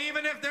 Oh,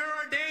 even if there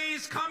are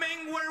days coming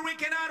where we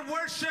cannot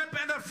worship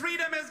and the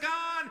freedom is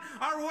gone,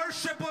 our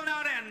worship will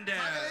not end.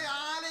 സകല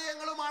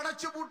ആലയങ്ങളും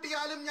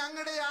അടച്ചുപൂട്ടിയാലും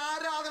ഞങ്ങളുടെ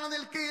ആരാധന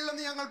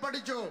നിൽക്കുകയില്ലെന്ന് ഞങ്ങൾ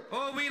പഠിച്ചു.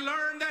 Oh, we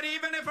learned that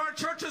even if our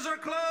churches are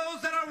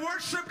closed, that our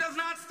worship does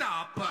not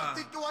stop.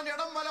 പ്രാർത്ഥിക്കുവാൻ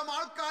ഇടം വലം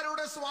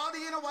ആൾക്കാരുടെ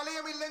സ്വാധീന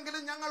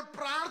വലയമില്ലെങ്കിലും ഞങ്ങൾ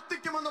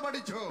പ്രാർത്ഥിക്കുമെന്ന്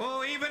പഠിച്ചു. Oh,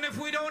 even if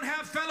we don't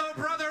have fellow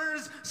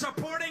brothers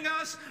supporting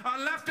us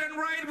left and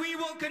right, we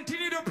will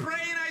continue to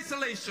pray in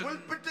isolation.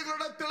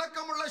 ഉൾപ്പിറ്റുകളുടെ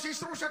തിളക്കമുള്ള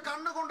ശുശ്രൂഷ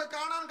കണ്ണുകൊണ്ട്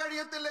കാണാൻ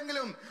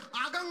കഴിയത്തില്ലെങ്കിലും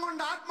അകം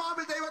കൊണ്ട്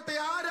ആത്മാവിൽ ദൈവത്തെ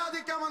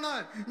ആരാധിക്കാമെന്ന്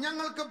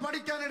ഞങ്ങൾക്ക്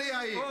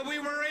പഠിക്കാനിടയായി. Oh, we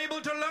were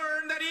able to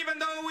learn that even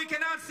though we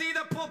cannot see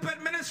the pulpit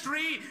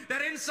ministry,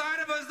 that inside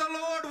of us the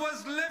Lord was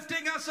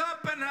lifting us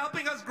up and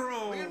helping us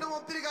grow. വീണ്ടും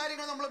ഒത്തിരി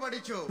കാര്യങ്ങൾ നമ്മൾ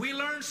പഠിച്ചു. We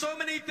learned so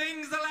many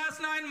things the last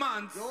 9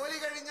 months. ജോലി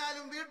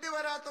കഴിഞ്ഞാലും വീട്ടിൽ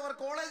വരാത്തവർ,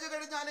 college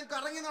കഴിഞ്ഞാലും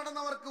കറങ്ങി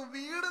നടന്നവർക്ക്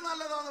വീട്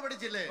നല്ലതാണെന്ന്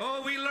പഠിച്ചില്ലേ? Oh,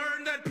 we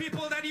learned that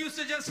people that used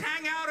to just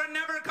hang out and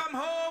never come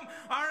home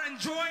are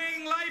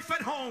enjoying life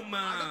at home.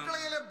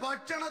 അടുക്കളയിലെ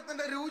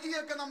ഭക്ഷണത്തിന്റെ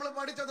രുചിയൊക്കെ നമ്മൾ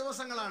പഠിച്ച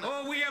ദിവസങ്ങളാണ്.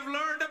 Oh, we have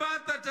learned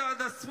about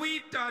the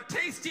sweet,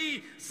 tasty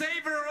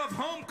savor of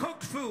home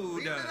cooked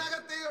food.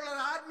 വീടിനകത്തെയുള്ള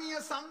ആത്മീയ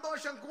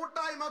സന്തോഷം,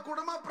 കൂട്ടായ്മ,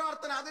 കുടുംബ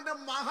പ്രാർത്ഥന, അതിന്റെ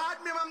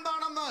മഹാത്മ്യം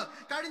എന്താണെന്ന്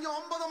കഴിഞ്ഞ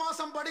 9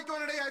 മാസം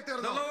പഠിക്കുവാനിടയായി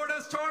തീർന്നു. The Lord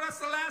has taught us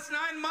the last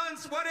 9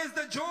 months what is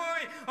the joy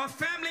of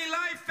family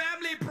life,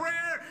 family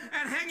prayer,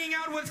 and hanging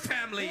out with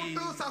family.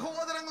 കൂട്ടു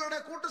സഹോദരങ്ങളുടെ,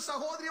 കൂട്ടു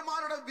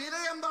സഹോദരിമാരുടെ വില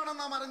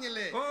എന്താണെന്ന് നാം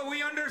അറിഞ്ഞില്ലേ? Oh, we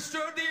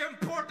understood the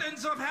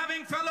importance of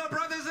having fellow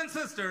brothers and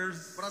sisters.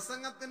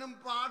 പ്രസംഗത്തിനും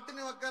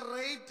പാട്ടിനും ഒക്കെ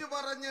റേറ്റ്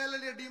പറഞ്ഞാൽ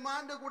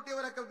ഡിമാൻഡ്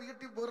കൂട്ടിയവരൊക്കെ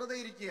വീട്ടിൽ വെറുതെ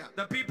ഇരിക്കുക.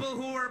 The people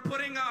who were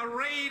putting a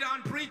rate on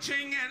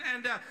preaching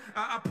and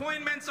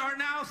appointments are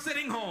now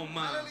sitting home.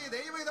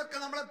 ദൈവം ഇതൊക്കെ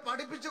നമ്മളെ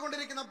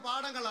പഠിപ്പിച്ചുകൊണ്ടിരിക്കുന്ന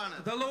പാഠങ്ങളാണ്.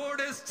 The Lord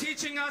is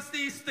teaching us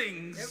these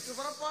things.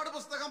 പുറപ്പാട്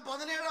പുസ്തകം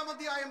 17-ാം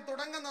അധ്യായം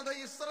തുടങ്ങുന്നത്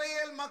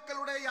ഇസ്രായേൽ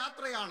മക്കളുടെ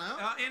യാത്രയാണ്.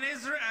 In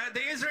Israel,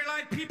 the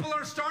Israelite people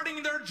are starting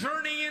their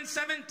journey in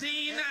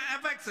 17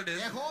 of Exodus.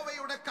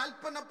 യഹോവയുടെ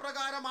കൽപ്പന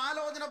പ്രകാരം,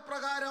 ആലോചന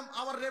പ്രകാരം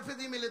അവർ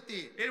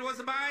റെഫീദീമിലെത്തി. It was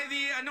by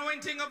the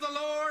anointing of the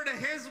Lord,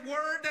 His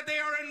word, that they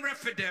are in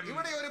Rephidim.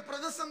 ഇവിടെ ഒരു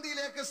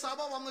പ്രതിസന്ധിയിലേക്ക് സഭ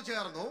വന്നു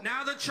ചേർന്നു.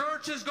 Now the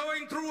church is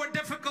going through a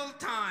difficult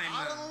time.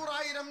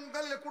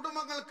 600,000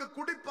 കുടുംബങ്ങൾക്ക്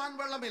കുടിപ്പാൻ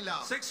വെള്ളമില്ല.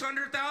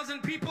 600,000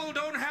 people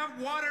don't have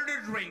water to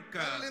drink.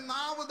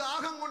 നാവ്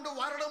ദാഹം കൊണ്ട്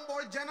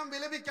വരടുമ്പോൾ ജനം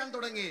വിലപിക്കാൻ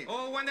തുടങ്ങി.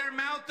 Oh, when their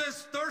mouth is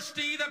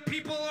thirsty, the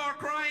people are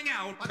crying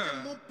out.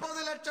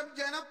 30 ലക്ഷം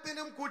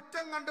ജനത്തിനും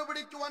കുറ്റം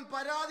കണ്ടുപിടിക്കുവാൻ,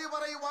 പരാതി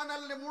പറയുവാൻ,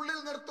 അല്ലെങ്കിൽ ഉള്ളിൽ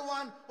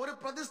നിർത്തുവാൻ ഒരു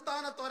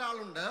പ്രതിസ്ഥാനത്ത്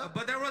ഒരാളുണ്ട്.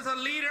 But there was a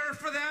leader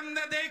for them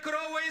that they could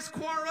always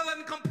quarrel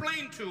and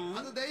complain to.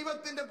 അത്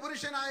ദൈവത്തിന്റെ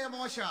പുരുഷനായ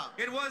മോശ.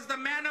 It was the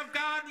man of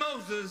God,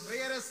 Moses.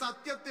 പ്രിയരെ,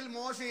 സത്യത്തിൽ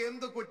മോശ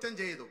എന്ത് കുറ്റം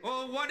ചെയ്തു?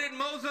 Oh, what did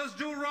Moses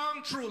do wrong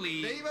truly?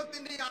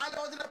 ദൈവത്തിന്റെ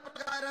ആലോചന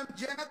പ്രകാരം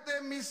ജനത്തെ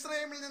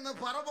മിസ്രൈമിൽ നിന്ന്,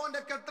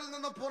 ഫറവോന്റെ കെട്ടിൽ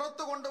നിന്ന്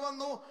പുറത്തു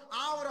കൊണ്ടുവന്നു.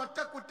 ആ ഒരു ഒറ്റ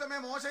കുറ്റമേ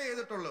മോശ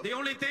ചെയ്തിട്ടുള്ളൂ. The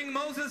only thing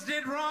Moses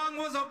did wrong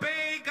was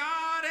obey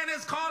God and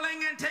His calling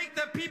and take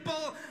the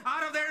people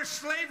out of their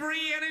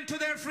slavery and into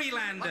their free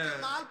land.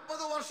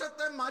 40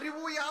 വർഷത്തെ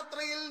മരുഭൂ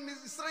യാത്രയിൽ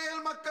ഇസ്രായേൽ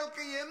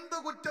മക്കൾക്ക് എന്ത്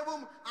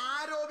കുറ്റവും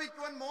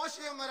ആരോപിക്കുവാൻ മോശ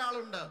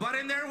എന്നൊരാളുണ്ട്. But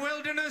in their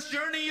wilderness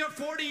journey of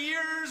 40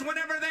 years,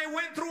 whenever they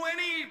went through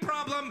any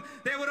problem,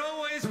 they would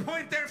always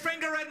point their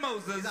finger at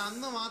Moses. ഇത്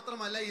അന്ന്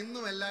മാത്രമല്ല,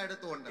 ഇന്നും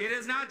എല്ലായിടത്തും ഉണ്ട്. It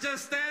is not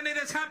just then, it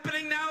is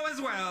happening now as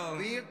well.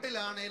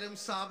 വീട്ടിലാണേലും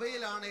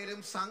സഭയിലാണേലും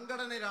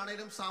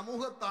സംഘടനയിലാണേലും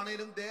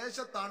സമൂഹത്താണേലും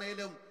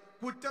ദേശത്താണേലും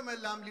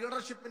കുറ്റമെല്ലാം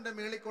ലീഡർഷിപ്പിന്റെ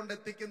മേളിൽ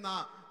കൊണ്ടെത്തിക്കുന്ന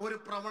ഒരു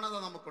പ്രവണത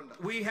നമുക്കുണ്ട്.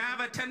 We have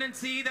a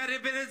tendency that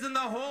if it is in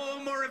the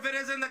home or if it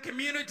is in the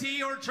community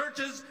or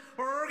churches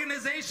or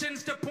organizations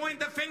to point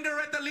the finger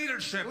at the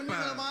leadership.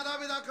 കുഞ്ഞുങ്ങൾ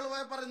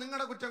മാതാപിതാക്കളുമായി പറയും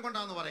നിങ്ങളുടെ കുറ്റം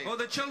കൊണ്ടാന്ന് പറയും. Oh,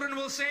 the children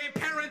will say,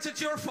 parents,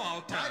 it's your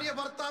fault. ഭാര്യ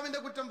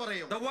ഭർത്താവിന്റെ കുറ്റം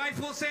പറയും. The wife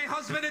will say,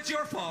 husband, it's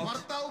your fault.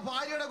 ഭർത്താവ്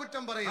ഭാര്യയുടെ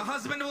കുറ്റം പറയും. The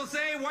husband will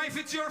say, wife,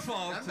 it's your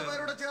fault.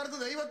 രണ്ടുപേരോട് ചേർത്ത്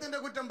ദൈവത്തിന്റെ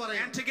കുറ്റം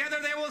പറയും. And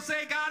together they will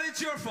say, God,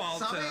 it's your fault.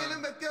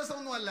 സഭയിലും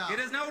വ്യത്യാസമൊന്നുമല്ല.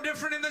 It is no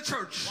different in the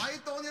church.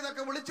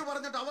 തോന്നിയതൊക്കെ വിളിച്ചു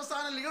പറഞ്ഞിട്ട്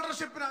അവസാനം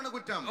ലീഡർഷിപ്പിനാണ്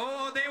കുറ്റം.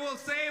 Oh, they will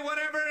say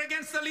whatever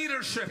against the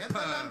leadership.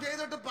 എല്ലാം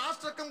ചെയ്തിട്ട്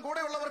പാസ്റ്റർക്കും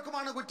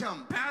കൂടെയുള്ളവർക്കുമാണ് കുറ്റം.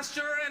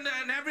 Pastor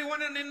and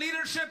everyone in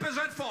leadership is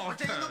at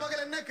fault. ഇന്ന് പകൽ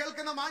എന്നെ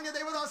കേൾക്കുന്ന മാന്യ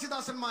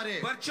ദൈവദാസിദാസന്മാരെ,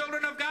 but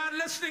children of God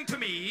listening to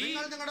me,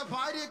 നിങ്ങൾ നിങ്ങളുടെ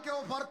ഭാര്യയ്ക്കോ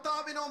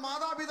ഭർത്താവിനോ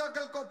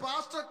മാതാപിതാക്കൾക്കോ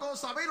പാസ്റ്റർക്കോ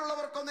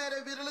സഭയിലുള്ളവർക്കോ നേരെ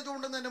വിരൽ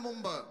ചൂണ്ടുന്നതിന്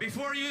മുമ്പ്,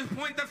 before you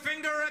point the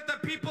finger at the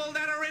people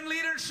that are in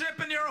leadership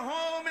in your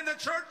home, in the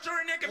church or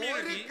in your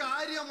community, ഒരു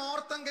കാര്യം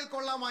ഓർത്തെങ്കിൽ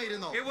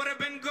കൊള്ളാമായിരുന്നു. it would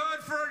have been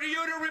good for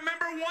you to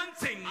remember one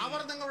thing.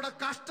 അവർ നിങ്ങളുടെ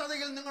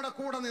കഷ്ടതയിൽ നിങ്ങളുടെ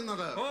കൂടെ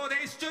നിന്നത്. Oh,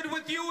 they stood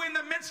with you in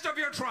the midst of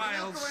your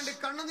trials. നിങ്ങൾക്ക് വേണ്ടി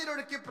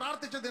കണ്ണുനീരൊഴുക്കി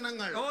പ്രാർത്ഥിച്ച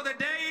ദിനങ്ങൾ. Oh, the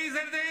days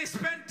that they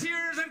spent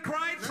tears and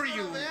cried for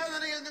you.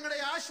 വേദനയിൽ നിങ്ങളുടെ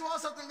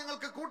ആശ്വാസത്തിൽ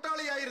നിങ്ങൾക്ക്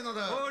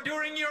കൂട്ടാളിയായിരുന്നത്. Oh,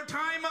 during your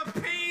time of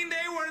pain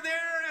they were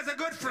there as a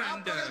good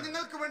friend.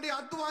 നിങ്ങൾക്ക് വേണ്ടി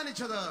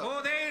അധ്വാനിച്ചത്. Oh,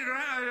 they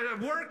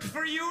worked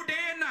for you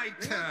day and night.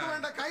 നിങ്ങൾക്ക്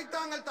വേണ്ട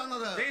കൈത്താങ്ങൽ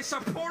തന്നത്. They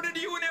supported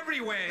you in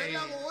every way.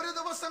 എല്ലാം ഒരു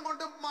ദിവസം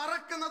കൊണ്ട്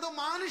മറക്കുന്നത്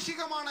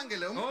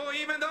മാനുഷികമാണെങ്കിലും, oh,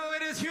 even though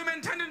it is human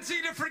tendency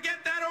to forget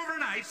that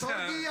overnight,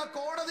 സ്വർഗീയ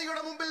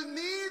കോടതിയുടെ മുമ്പിൽ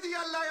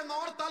നീതിയല്ല എന്ന്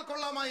ഓർത്താൽ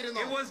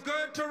കൊള്ളാമായിരുന്നു. it was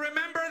good to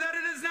remember that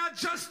it is not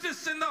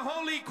justice in the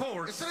holy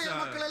courts. Israel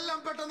മക്കളെല്ലാം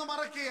പെട്ടെന്ന്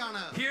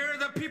മറക്കുകയാണ്. Here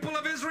the people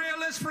of Israel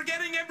is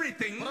forgetting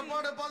everything.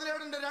 പുറപ്പാട്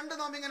 17:2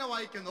 നാം ഇങ്ങനെ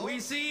വായിക്കുന്നു. We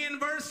see in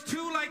verse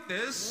 2 like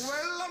this.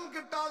 വെള്ളം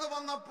കിട്ടാതെ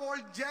വന്നപ്പോൾ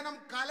ജനം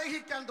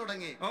കലഹിക്കാൻ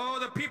തുടങ്ങി. Oh,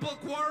 the people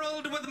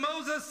quarreled with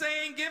Moses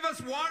saying, give us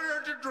water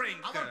to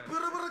drink. അവർ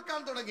പിറുപിറുക്കാൻ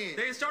തുടങ്ങി.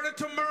 They started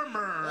to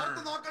murmur.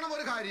 ഓർത്ത് നോക്കണം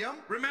ഒരു കാര്യം.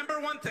 Remember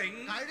one thing.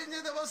 കഴിഞ്ഞ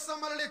ദിവസം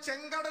അവരുടെ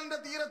ചെങ്കടലിന്റെ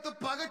തീരത്ത്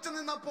പകച്ചു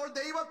നിന്നപ്പോൾ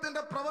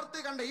ദൈവത്തിന്റെ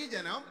പ്രവൃത്തി കണ്ട ഈ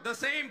ജനം, the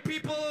same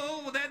people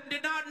that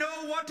did not know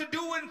what to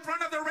do in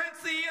front of the Red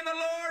Sea, and the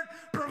Lord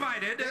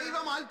provided.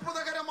 ദൈവം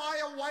അത്ഭുതകരമായ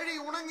വഴി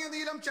ഉണങ്ങിയ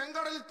നീലം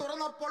ചെങ്കടലിൽ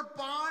തുറന്നപ്പോൾ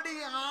പാടി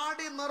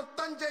ആടി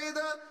നൃത്തം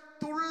ചെയ്ത്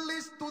തുള്ളി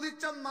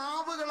സ്തുതിച്ച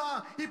നാവുകളാ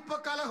ഇപ്പോ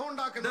കലഹം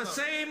ഉണ്ടാക്കുന്നത്. The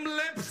same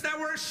lips that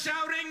were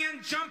shouting and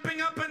jumping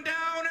up and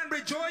down and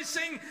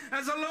rejoicing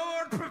as the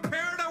Lord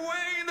prepared a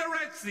way in the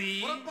Red Sea.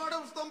 പുറപ്പാട്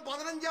പുസ്തകം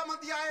 15-ാം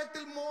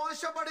അധ്യായത്തിൽ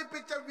മോശ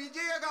പഠിപ്പിച്ച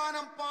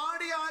വിജയഗാനം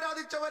പാടി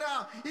ആരാധിച്ചവരാ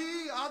ഈ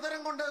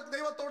ആദരം കൊണ്ട്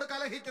ദൈവത്തോട്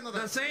കലഹിക്കുന്നത്.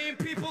 The same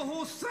people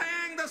who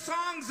sang the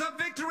songs of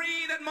victory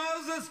that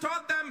Moses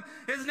taught them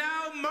is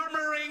now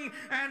murmuring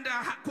and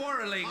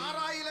quarreling.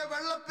 മാറായിലെ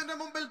വെള്ളത്തിന്റെ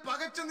മുമ്പിൽ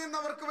പകച്ചു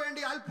നിന്നവർക്ക്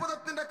വേണ്ടി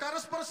അത്ഭുതത്തിന്റെ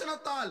കരസ്പർശനത്താൽ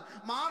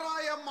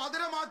മാറായ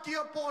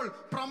മധുരമാക്കിയപ്പോൾ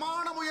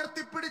പ്രമാണം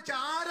ഉയർത്തിപ്പിടിച്ച്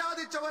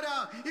ആരാധിച്ചവരാ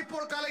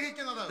ഇപ്പോൾ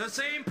കലഹിക്കുന്നത്. The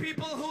same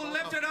people who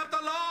lifted up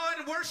the law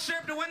and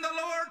worshipped when the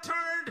Lord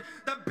turned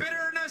the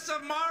bitterness of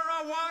Mara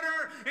water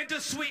into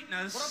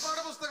sweetness.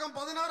 പുറപ്പാട് പുസ്തകം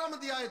 16-ാം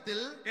അധ്യായത്തിൽ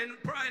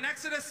in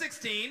Exodus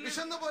 16,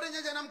 വിശന്നു പൊരിഞ്ഞ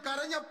ജനം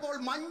കരഞ്ഞപ്പോൾ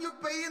മഞ്ഞു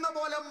പെയ്യുന്ന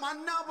പോലെ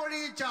മന്ന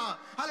പൊഴിയിച്ച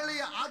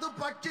ഹല്ലേലൂയ അത്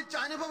ഭക്ഷിച്ച്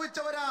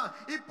അനുഭവിച്ചവരാ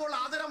ഇപ്പോൾ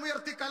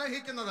ആദരമുയർത്തി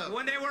കലഹിക്കുന്നത്.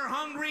 when they were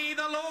hungry,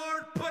 the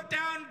Lord put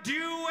down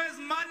dew as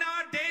manna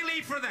daily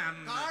for them.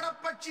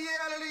 കാടപ്പക്ഷിയെ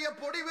hallelujah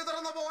പൊടി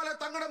വിതറുന്ന പോലെ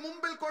തങ്ങളുടെ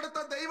മുമ്പിൽ കൊടുത്ത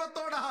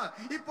ദൈവത്തോടാ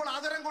ഇപ്പോൾ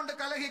ആദരം കൊണ്ട്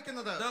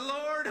കലഹിക്കുന്നത്. The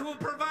Lord who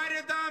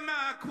provided them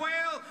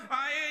quail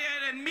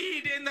and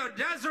meat in the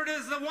desert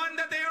is the one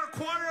that they are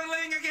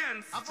quarreling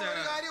against. അപ്പോൾ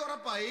ഒരു കാര്യം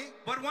ഉറപ്പായി.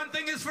 But one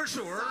thing is for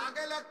sure.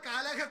 സകല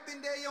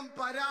കലഹത്തിന്റെയും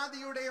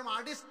പരാതിയുടെയും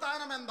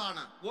അടിസ്ഥാനം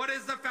എന്താണ്? What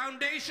is the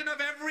foundation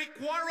of every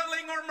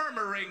quarreling or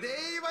murmuring?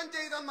 ദൈവം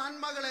ചെയ്ത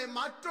നന്മകളെ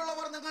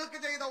മറ്റുള്ളവർ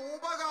നിങ്ങൾക്ക് ചെയ്ത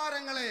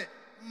ഉപകാരങ്ങളെ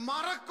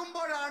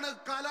മറക്കുമ്പോഴാണ്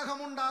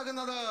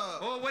കലഹമുണ്ടാകുന്നത്.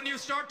 Oh, when you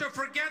start to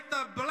forget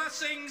the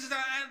blessings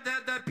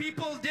that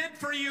people did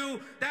for you,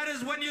 that is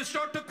when you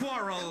start to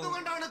quarrel.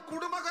 എന്തുകൊണ്ടാണ്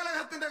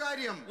കുടുംബകലഹത്തിന്റെ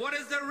കാര്യം? What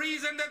is the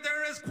reason that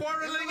there is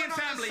quarreling in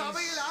families?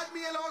 സഭയിൽ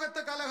ആത്മീയ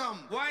ലോകത്തെ കലഹം.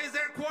 Why is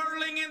there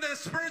quarreling in the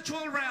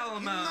spiritual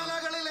realm?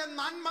 ഇന്നലകളിലെ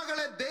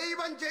നന്മകളെ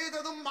ദൈവം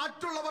ചെയ്തതും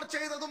മറ്റുള്ളവർ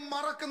ചെയ്തതും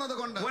മറക്കുന്നത്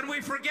കൊണ്ട്. When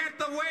we forget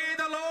the way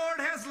the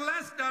Lord has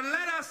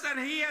led us and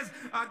He has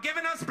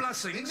given us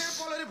blessings.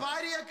 നിന്നെപ്പോലെ ഒരു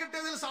ഭാര്യയെ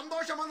കിട്ടിയതിൽ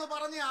സന്തോഷമെന്ന്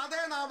പറഞ്ഞ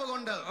അതേ നാവ്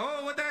കൊണ്ട്. Oh,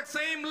 with that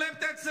same lip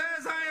that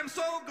says, I am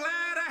so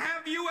glad I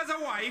have you as a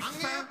wife.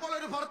 അങ്ങനെപ്പോലെ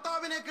ഒരു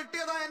ഭർത്താവിനെ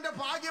കിട്ടിയതാ എന്റെ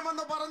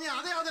ഭാഗ്യമെന്ന് പറഞ്ഞ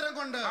അതേ ആദരം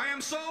കൊണ്ട്. I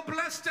am so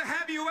blessed to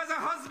have you as a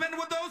husband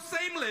with those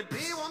same lips.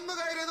 നീ വന്നു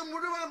കയറിയത്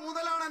മുഴുവൻ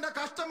മുതലാണ് എന്റെ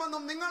കഷ്ടം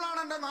നാശമെന്നും നിങ്ങളാണ്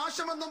എന്റെ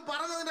നാശമെന്നും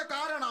പറഞ്ഞതിന്റെ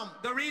കാരണം,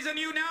 the reason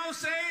you now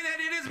say that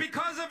it is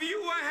because of you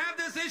I have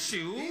this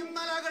issue,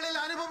 ഇന്നലകളിൽ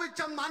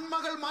അനുഭവിച്ച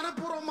നന്മകൾ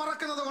മനഃപൂർവ്വം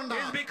മറക്കുന്നത്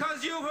കൊണ്ടാണ്. is because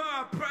you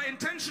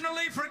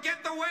intentionally forget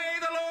the way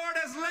the Lord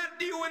has led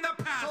you in the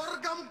past.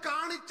 സ്വർഗം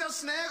കാണിച്ച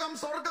സ്നേഹം,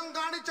 സ്വർഗം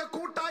കാണിച്ച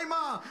കൂട്ടായ്മ,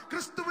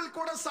 ക്രിസ്തുവിൽ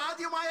കൂടെ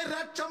സാധ്യമായ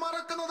രക്ഷ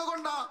മറക്കുന്നത്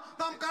കൊണ്ടാണ്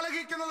നാം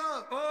കലഹിക്കുന്നത്.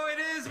 Oh,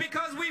 it is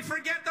because we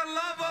forget the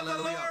love of the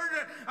Lord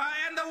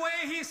and the way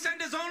He sent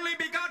His only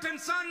begotten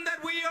Son that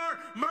we are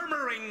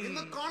murmuring.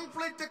 ഇന്ന്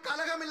കോൺഫ്ലിക്റ്റ്,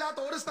 കലഹമില്ലാത്ത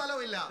ഒരു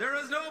സ്ഥലവുമില്ല. There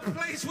is no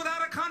place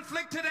without a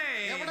conflict today.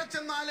 എവിടെ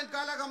ചെന്നാലും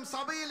കലഹം,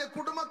 സഭയിലെ,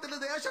 കുടുംബത്തിലെ,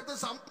 ദേശത്ത്,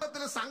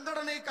 സമൂഹത്തിലെ,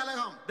 സംഘടനയിൽ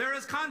കലഹം. There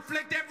is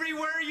conflict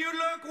everywhere you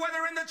look,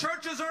 whether in the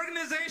churches,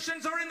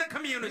 organizations, or in the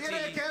community.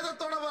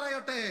 ഖേദത്തോടെ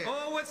പറയട്ടെ,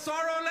 Oh, with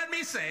sorrow let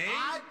me say,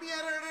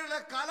 ആത്മീയരുടെ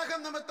കലഹം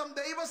നിമിത്തം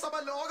ദൈവസഭ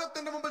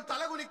ലോകത്തിന്റെ മുമ്പിൽ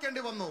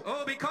തലകുനിക്കേണ്ടി വന്നു.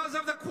 oh, because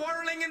of the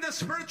quarreling in the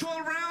spiritual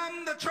realm,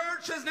 the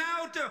church is now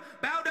to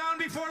bow down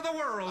before the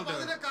world.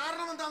 അതിന്റെ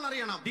കാരണം എന്താണെന്ന്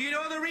അറിയണം. Do you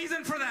know the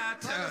reason for that?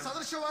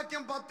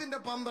 സദൃശവാക്യം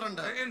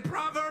 10:12. In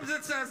Proverbs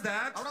it says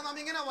that. അവിടെ നാം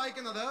ഇങ്ങനെ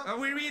വായിക്കുന്നത്,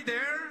 We read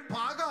there,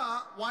 പക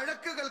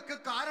വഴക്കുകൾക്ക്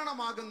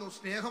കാരണമാകുന്നു,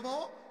 സ്നേഹമോ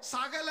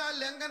സകല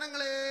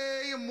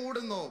ലംഘനങ്ങളെയും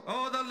മൂടുന്നു.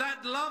 oh, that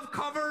love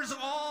covers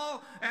all,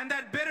 and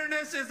that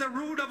bitterness is the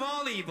root of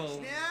all evil.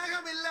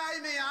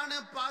 സ്നേഹമില്ലായ്മയാണ്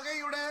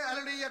പകയുടെ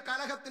അല്ലെങ്കിൽ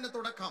കലഹത്തിന്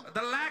തുടക്കം.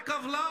 The lack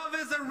of love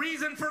is the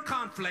reason for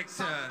conflict.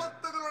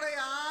 സമ്പത്തുകളുടെ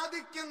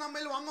ആധിക്യം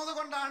നമ്മിൽ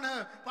വന്നതുകൊണ്ടാണ്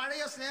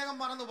പഴയ സ്നേഹം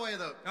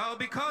മറന്നുപോയത്. Oh,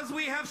 because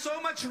we have so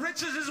much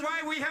riches is why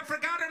we have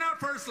forgotten our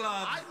first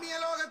love. ആത്മീയ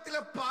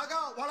ലോകത്തിലെ പക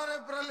വളരെ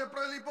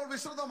ഇപ്പോൾ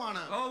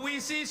വിസ്തൃതമാണ്. Oh, we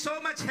see so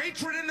much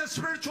hatred in the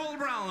spiritual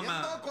realm.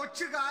 എന്തോ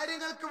കൊച്ചു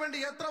കാര്യങ്ങൾക്ക് വേണ്ടി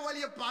എത്ര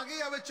വലിയ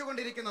പകയാ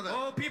വെച്ചുകൊണ്ടിരിക്കുന്നത്.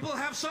 Oh, people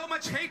have so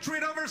much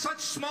hatred over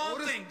such small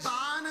things.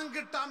 സ്ഥാനം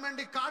കിട്ടാൻ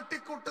വേണ്ടി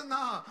കാട്ടിക്കൂട്ടുന്ന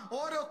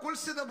ഓരോ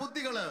കുൽസിത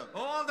ബുദ്ധികള്,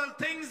 all the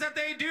things that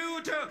they do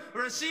to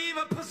receive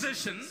a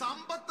position.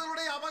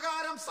 സമ്പത്തുകളുടെ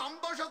അപകാരം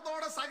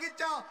സന്തോഷത്തോടെ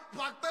സഹിച്ച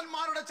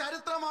ഭക്തന്മാരുടെ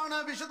ചരിത്രമാണ്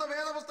വിശുദ്ധ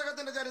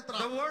വേദപുസ്തകത്തിന്റെ ചരിത്രം.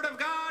 The word of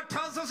God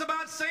tells us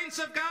about saints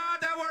of God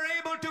that were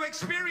able to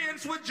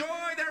experience with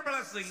joy their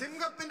blessings.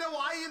 സിംഹത്തിന്റെ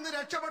വായിൽ നിന്ന്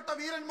രക്ഷപ്പെട്ട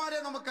വീരന്മാരെ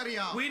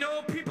നമുക്കറിയാം. We know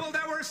people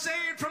that were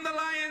saved from the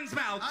lion's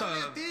mouth.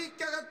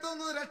 തീക്കകത്തു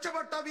നിന്ന്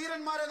രക്ഷപ്പെട്ട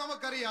വീരന്മാരെ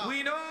നമുക്കറിയാം.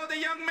 We know the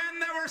young men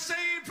that were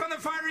saved from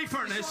the fiery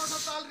furnace.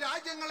 വിശ്വാസത്താൽ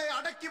രാജ്യങ്ങളെ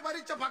അടക്കി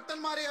ഭരിച്ച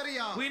ഭക്തന്മാരെ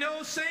അറിയാം. We know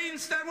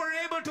saints that were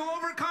able to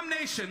overcome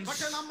nations.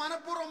 പക്ഷേ നാം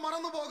മനഃപൂർവ്വം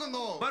മറന്നു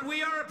പോകുന്നു. But we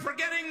are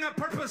forgetting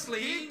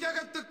purposely.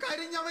 തീക്കകത്ത്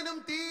കരിഞ്ഞവനും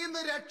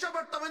തീന്ന്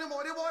രക്ഷപ്പെട്ടവനും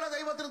ഒരുപോലെ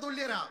ദൈവത്തിന്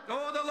തുല്യരാ.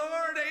 Oh, the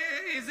Lord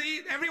is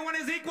everyone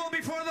is equal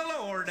before the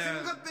Lord.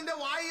 സിംഹത്തിന്റെ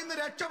വായിൽ നിന്ന്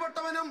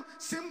രക്ഷപ്പെട്ടവനും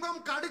സിംഹം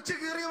കടിച്ചു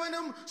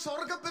കീറിയവനും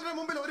സ്വർഗ്ഗത്തിന്റെ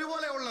മുമ്പിൽ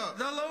ഒരുപോലെ ഉള്ളു.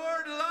 The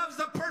Lord loves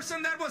the person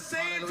that was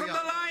saved from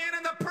the lion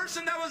and the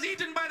person that was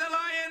eaten by the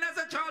lion as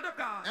a child of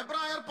God.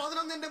 എബ്രായർ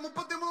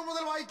 11:33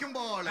 മുതൽ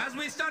വായിക്കുമ്പോൾ, As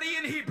we study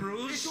in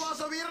Hebrews,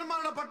 വിശ്വാസ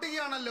വീരന്മാരുടെ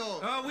പട്ടികയാണല്ലോ.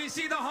 we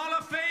see the hall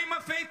of fame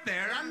of faith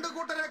there. രണ്ട്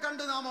കൂട്ടരെ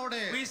കണ്ടു നാം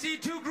അവിടെ. We see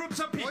two groups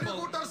of ഒരു people.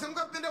 കൂട്ടർ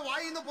സിംഹത്തിന്റെ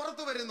വായിൽ നിന്ന്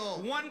പുറത്തു വരുന്നു.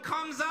 One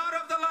comes out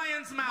of the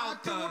lion's mouth,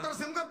 മറ്റു കൂട്ടർ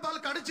സിംഹത്താൽ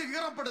കടിച്ചു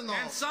കീറപ്പെടുന്നു.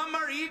 and some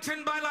are eaten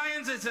by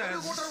lions, it ഒരു says.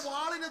 കൂട്ടർ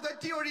വാളിന്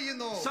തെറ്റി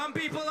ഒഴിയുന്നു. Some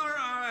people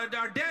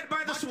are dead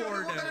by the മറ്റൊരു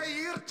sword, കൂട്ടരെ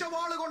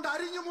ഈർച്ചവാള് കൊണ്ട്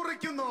അരിഞ്ഞു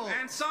മുറിക്കുന്നു.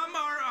 and some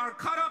are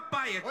cut up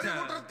by it. ഒരു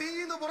കൂട്ടർ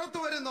തീയിന്ന് പുറത്തു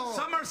വരുന്നു.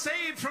 Some are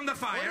saved from the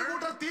ഒരു fire,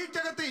 കൂട്ടർ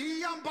തീക്കകത്ത്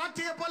ഈയാം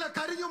പാറ്റിയെ പോലെ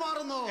കരിഞ്ഞു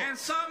മാറുന്നു. and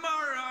some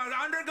are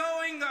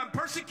undergoing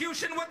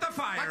persecution with the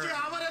fire. പക്ഷേ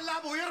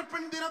അവരെല്ലാം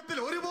ഉയർപ്പിൻ ദിനത്തിൽ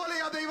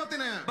ഒരുപോലെയാ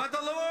ദൈവത്തിന്. But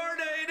the Lord,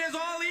 it is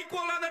all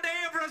equal on the day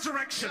of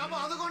resurrection. അപ്പൊ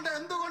അതുകൊണ്ട്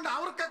എന്തുകൊണ്ട്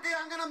അവർക്കൊക്കെ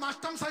അങ്ങനെ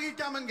നഷ്ടം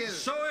സഹിക്കാമെങ്കിൽ,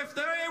 So if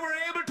they were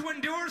able to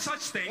endure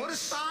such ഒരു things,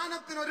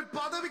 സ്ഥാനത്തിന് ഒരു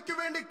പദവിക്ക്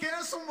വേണ്ടി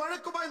കേസും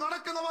വഴക്കുമായി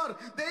നടക്കുന്നവർ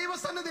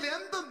ദൈവസന്നിധിയിൽ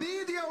എന്ത്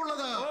നീതിയാ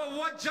ഉള്ളത്? oh,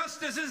 what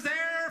justice is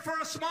there for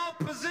a small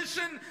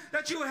position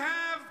that you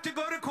have to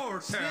go to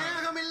court?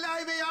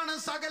 സ്നേഹമില്ലായ്മയാണ്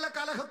സകല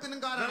കലഹത്തിനും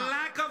The കാരണം.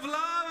 lack of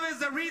love is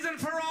the reason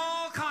for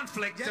all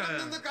conflict. ജനം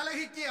നിന്ന്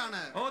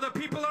കലഹിക്കുകയാണ്. Oh, the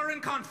people are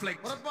in conflict.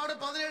 പുറപ്പാട്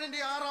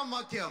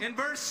 17:6 In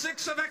verse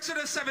 6 of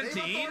Exodus 17,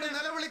 ദൈവത്തോട്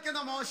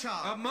നിലവിളിക്കുന്ന മോശ,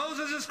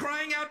 Moses is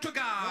crying out to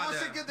God.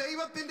 മോശയ്ക്ക്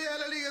ദൈവത്തിന്റെ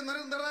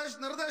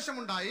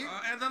നിർദ്ദേശമുണ്ടായി.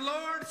 And the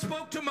Lord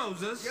spoke to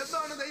Moses.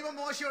 എന്താണ് ദൈവം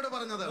മോശയോട്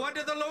പറഞ്ഞത്? What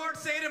did the Lord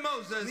say to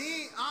Moses? നീ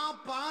ആ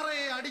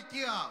പാറയെ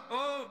അടിക്കുക,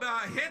 Oh,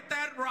 hit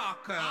that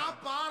rock, ആ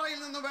പാറയിൽ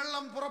നിന്ന്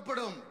വെള്ളം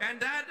പുറപ്പെടും. and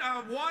that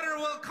water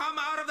will come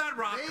out of that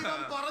rock.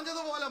 ദൈവം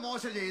പറഞ്ഞതുപോലെ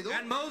മോശ ചെയ്തു.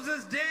 And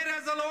Moses did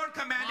as the Lord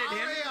commanded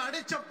പാറയെ him.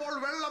 അടിച്ചപ്പോൾ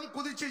വെള്ളം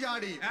കുതിച്ചു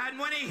ചാടി. And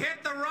when he hit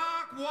the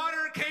rock,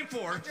 water came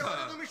forth.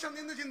 ഒരു നിമിഷം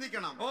നിന്ന്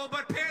ചിന്തിക്കണം. Oh,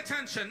 but pay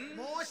attention.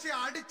 മോശ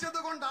അടിച്ചത്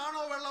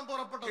കൊണ്ടാണോ വെള്ളം Is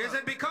പുറപ്പെട്ടത്?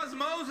 it because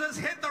Moses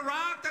hit the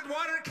rock that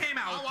water came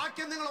ആ out?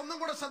 വാക്യം നിങ്ങൾ ഒന്നും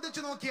കൂടെ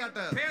ശ്രദ്ധിച്ചു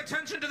നോക്കിയാട്ട് Pay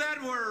attention to that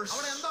verse.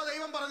 അവിടെ എന്താ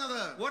ദൈവം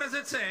പറഞ്ഞത്? What does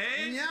it say?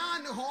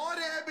 ഞാൻ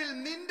ഹോരേബിൽ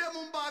നിന്റെ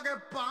മുമ്പാകെ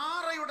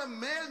പാറയുടെ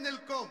മേൽ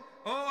നിൽക്കും.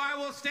 Oh, I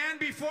will stand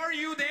before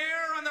you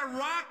there on the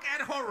rock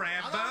at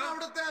Horeb. അതാണ്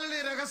അവിടുത്തെ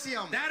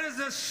രഹസ്യം. That is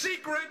the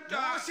secret.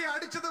 മോശ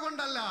അടിച്ചത്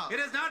കൊണ്ടല്ല,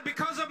 It is not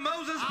because of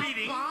Moses'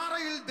 beating.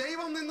 പാറയിൽ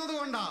ദൈവം നിന്നത്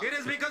കൊണ്ടാ. It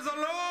is because the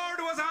Lord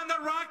was on the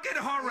rock at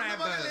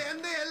Horeb.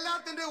 എന്റെ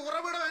എല്ലാത്തിന്റെ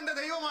ഉറവിടം എന്റെ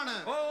ദൈവമാണ്.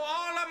 Oh,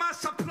 all of my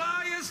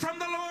supply is from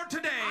the Lord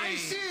today. I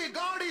see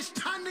God is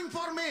standing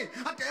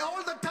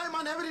all the time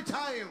and every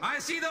time. I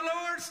see the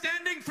Lord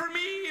standing for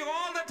me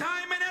all the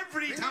time and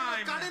every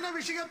time. കഠിന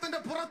വിഷയത്തിന്റെ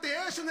പുറത്ത്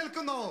യേശു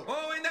നിൽക്കുന്നു.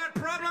 Oh, in that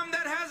problem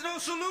that has no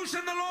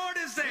solution, the Lord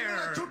is there.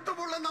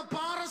 ചുട്ടുപൊള്ളുന്ന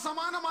പാറ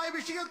സമാനമായ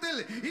വിഷയത്തിൽ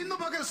ഇന്ന്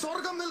പകൽ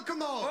സ്വർഗ്ഗം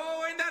നിൽക്കുന്നു.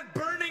 Oh, in that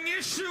burning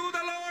issue,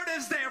 the Lord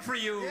is there for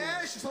you.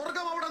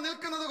 സ്വർഗ്ഗം അവിടെ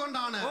നിൽക്കുന്നത്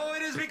കൊണ്ടാണ്. Oh,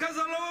 it is because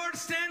the Lord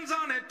stands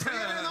on it.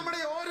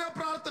 നമ്മുടെ ഓരോ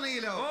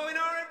പ്രാർത്ഥനയിലും, Oh, in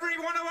every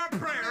one of our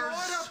prayers,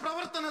 ഓരോ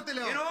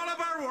പ്രവർത്തനത്തിലും, in all of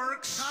our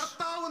works,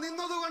 കർത്താവ്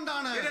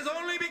നിന്നതുകൊണ്ടാണ്. it is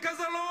only because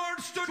the Lord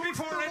stood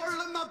before it.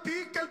 ചുട്ടുപൊള്ളുന്ന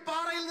തീക്കൽ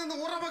പാറയിൽ നിന്ന്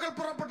ഉറവകൾ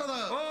പുറപ്പെട്ടത്.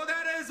 Oh,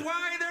 that is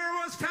why there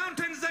was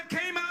fountains that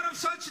came out of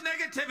such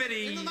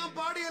negativity. ഇന്ന് നാം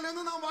പാടിയല്ലോ,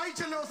 ഇന്ന് നാം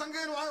വായിച്ചല്ലോ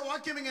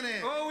വാക്യം ഇങ്ങനെ.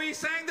 Oh, we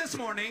sang this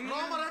morning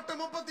റോമർ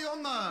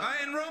 8:31.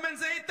 in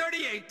Romans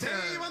 8:38.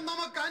 ദൈവം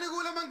നമുക്ക്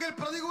അനുകൂലമെങ്കിൽ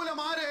പ്രതികൂലം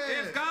ആര്?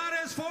 If God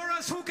is for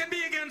us, who can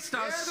be against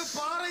us? ഏത്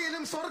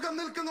പാറയിലും സ്വർഗ്ഗം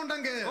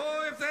നിൽക്കുന്നുണ്ടെങ്കിൽ, Oh,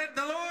 if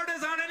the Lord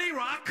is on any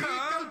rock,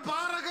 thecal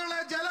പാറകളെ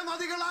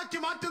ജലനദികളാക്കി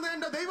മാറ്റുന്ന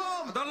എന്റെ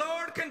ദൈവം, the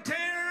Lord can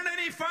turn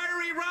any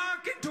fiery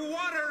rock into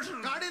water.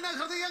 കഠിന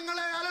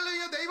ഹൃദയങ്ങളെ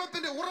ഹല്ലേലൂയ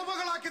ദൈവത്തിന്റെ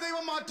ഉറവകളാക്കി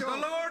ദൈവം മാറ്റും.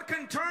 The Lord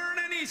can turn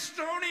any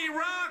stony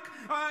rock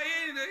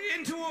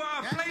into a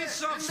place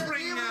of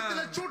spring.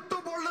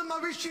 ചുട്ടുപൊള്ളുന്ന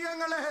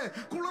വിഷയങ്ങളെ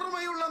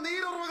കുളിർമയുള്ള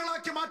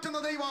നീരുറവകളാക്കി മാറ്റുന്ന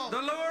ദൈവം.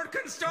 The Lord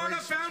can start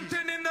a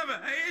fountain in the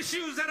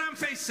issues that I'm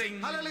facing.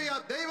 Hallelujah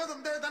ദൈവം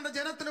തന്റെ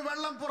ജനത്തിന്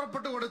വെള്ളം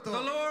പുറപ്പെട്ടു കൊടുത്തു.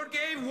 The Lord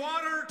gave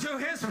water to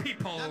his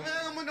people.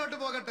 വേഗം മുന്നോട്ട്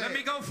പോകട്ടെ. Let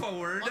me go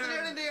forward.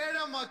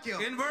 17-7 വാക്യം.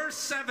 In verse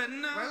 7,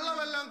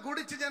 വെള്ളമെല്ലാം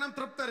കുടിച്ച് ജനം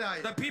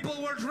തൃപ്തരായി. the people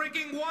were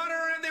drinking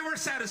water and they were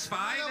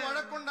satisfied.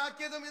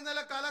 വഴക്കുണ്ടാക്കിയതും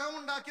ഇന്നലെ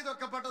കലഹമുണ്ടാക്കിയതും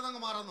ഒക്കെ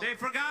പെട്ടെന്ന് മറന്നു. They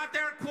forgot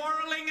their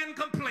quarreling and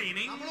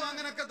complaining. നമ്മളും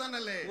അങ്ങനെയൊക്കെ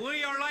തന്നല്ലേ. We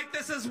are like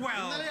this as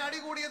well. ഇന്നലെ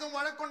അടികൂടിയതും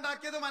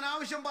വഴക്കുണ്ടാക്കിയതും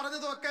അനാവശ്യം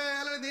പറഞ്ഞതും ഒക്കെ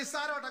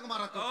നിസ്സാരമായിട്ടങ്ങ്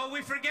മറക്കും. Oh,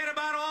 we forget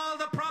about all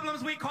the problems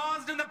we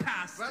caused in the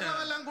past.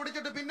 വെള്ളമെല്ലാം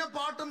കുടിച്ചിട്ട് പിന്നെ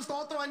പാട്ടും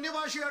സ്തോത്രം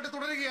അന്യഭാഷയായിട്ട്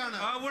തുടരുകയാണ്.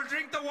 We'll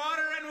drink the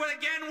water and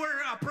again we're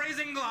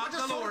praising God,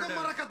 the Lord.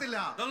 മറക്കത്തില്ല.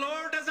 The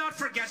Lord does not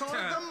forget.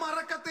 സ്വർഗ്ഗം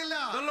മറക്കത്തില്ല.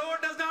 The Lord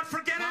does not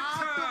forget it.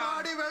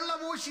 പാട്ടുപാടി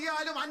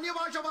വെള്ളപൂശിയാലും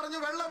അന്യഭാഷ പറഞ്ഞു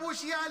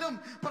വെള്ളപൂശിയാലും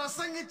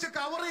പ്രസംഗിച്ച്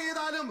കവർ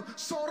ചെയ്താലും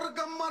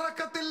സ്വർഗ്ഗം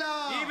മറക്കത്തില്ല.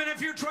 Even if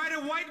you try to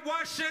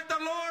whitewash it,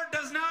 the Lord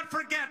does not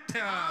forget.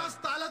 ആ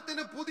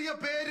സ്ഥലത്തിന് പുതിയ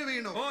പേര്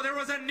വീണു. Oh, there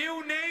was a new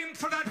name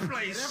for that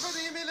place.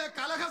 റെഫദീമിലെ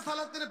കലഹ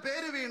സ്ഥലത്തിന്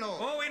പേര് വീണു.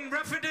 Oh, in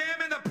Rephidim,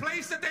 in the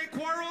place that they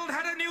quarreled,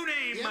 had a new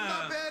name. എന്താ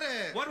പേര്?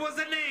 What was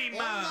the name?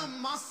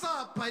 മസ്സ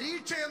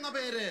പരീക്ഷ എന്ന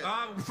പേര്.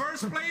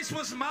 First place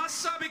was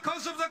Massa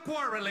because of the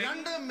quarreling.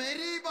 രണ്ട്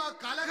മെരീബ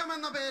കലഹം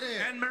എന്ന പേര്.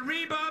 And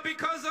Meribah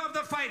because of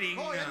the fighting.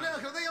 ഓ എന്റെ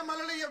ഹൃദയം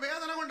മലളിയ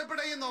വേദന കൊണ്ട്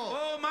പിടയുന്നു.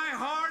 Oh, my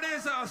heart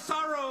is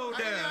sorrowed.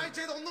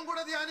 ഒന്നും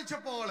കൂടെ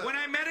ധ്യാനിച്ചപ്പോൾ When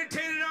I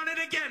meditated on it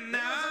again,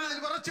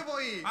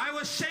 വിറച്ചുപോയി. I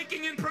was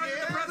shaking in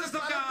the presence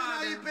of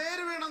God. ഈ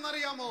പേര്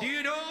വീണെന്നറിയാമോ? Do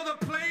you know the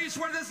place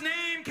where this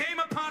name came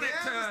upon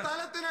it?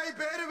 സ്ഥലത്തിനായി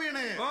പേര്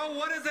വീണേ. Oh,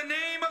 what is the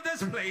name of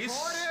this place?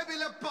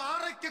 ഹോരേബിലെ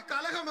പാറയ്ക്ക്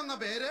കലഹം എന്ന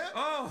പേര്.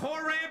 Oh,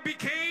 Horeb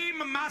became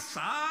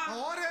Massa.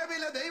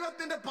 ഹോരേബിലെ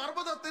ദൈവത്തിന്റെ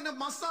പർവതത്തിന്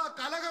മസ്സ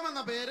കലഹം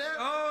എന്ന പേര്.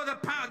 Oh,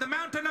 the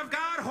mountain of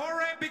God,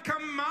 Horeb,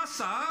 become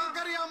Massa.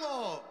 നിങ്ങൾക്കറിയാമോ?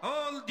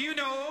 Oh, do you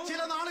know?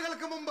 ചില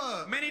നാളുകൾക്ക് മുമ്പ്,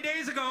 many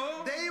days ago,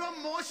 ദൈവം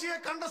മോശയെ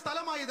കണ്ട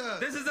സ്ഥലമായത്.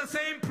 This is the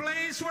same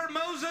place where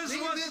Moses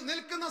was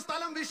നിൽക്കുന്ന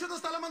സ്ഥലം വിശുദ്ധ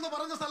സ്ഥലം എന്ന്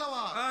പറഞ്ഞ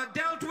സ്ഥലമാ.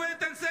 dealt with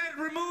and said,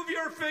 remove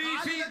your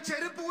feet.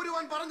 ചെരുപ്പ്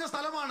ഊരുവാൻ പറഞ്ഞ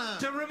സ്ഥലമാണ്.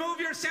 To remove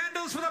your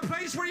sandals for the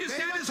place where you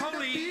stand is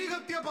holy.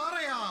 തീകത്തിയ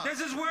പാറയാ.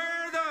 This is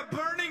where the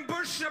burning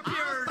bush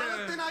appeared.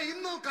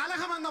 ഇന്ന്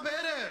കലഹം എന്ന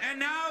പേര്. And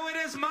now it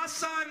is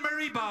Massa and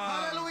Meribah.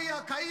 Hallelujah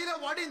കൈയിലെ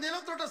വടി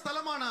നിലത്തൊട്ട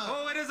സ്ഥലമാണ്.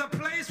 Oh, it is a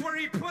place where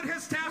he put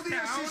his staff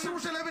down.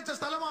 ശുശ്രൂഷ ലഭിച്ച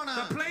സ്ഥലമാണ്.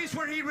 The place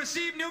where he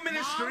received new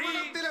ministry.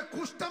 മാർവലത്തിലെ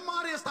കുഷ്ഠം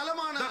മാറിയ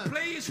സ്ഥലമാണ്. The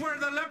place where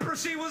the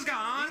leprosy was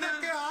gone.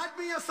 ഇതൊക്കെ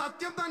ആത്മീയ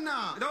സത്യം തന്നെ.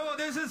 Oh,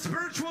 this is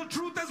spiritual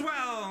truth as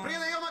well. പ്രിയ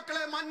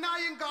ദൈവമക്കളെ,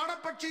 മന്നായും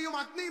കാടപ്പക്ഷിയും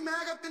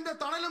അഗ്നിമേഘത്തിന്റെ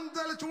തണലും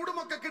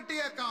ചൂടുമൊക്കെ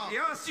കിട്ടിയേക്കാം.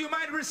 Yes, you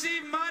might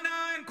receive manna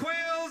and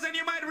quails and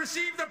you might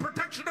receive the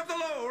protection of the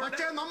Lord.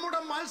 പക്ഷേ നമ്മുടെ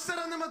മത്സര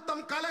നിമിത്തം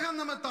കലഹ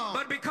നിമിത്തം,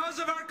 but because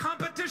of our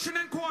competition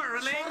and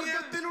quarreling,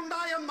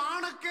 സ്വർഗ്ഗത്തിലുണ്ടായ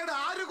നാണക്കേട്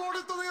ആര്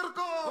കൊടുത്തു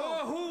തീർക്കും?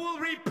 Oh, who will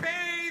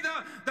repay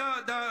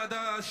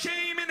the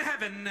shame in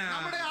heaven?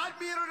 നമ്മുടെ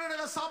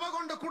ആത്മീയരുടെ സഭ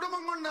കൊണ്ട്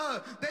കുടുംബം കൊണ്ട്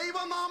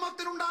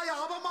ദൈവനാമത്തിനുണ്ടായ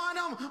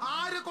അപമാനം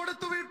ആര്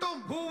കൊടുത്തു വീട്ടും?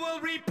 Who will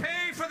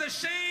repay for the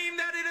shame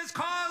that it has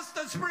caused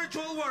the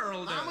spiritual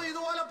world? നാം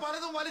ഇതുപോലെ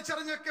പലതും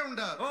വലിച്ചെറിഞ്ഞൊക്കെ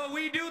ഉണ്ട്. Oh,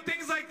 we do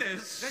things like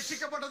this.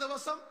 രക്ഷിക്കപ്പെട്ട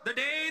ദിവസം, the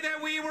day that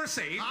we were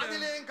saved,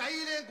 അതിലെയും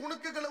കയ്യിലെയും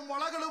കുണുക്കുകളും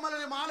വളകളും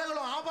അല്ലെങ്കിൽ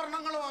മാലകളോ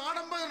ആഭരണങ്ങളോ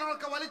ആഡംബരങ്ങളോ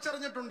ഒക്കെ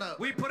വലിച്ചെറിഞ്ഞിട്ടുണ്ട്.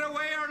 we put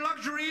away our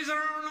luxuries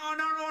on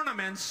our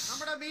ornaments.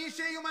 നമ്മുടെ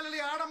മീശയും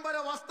അല്ലെങ്കിൽ ആഡംബര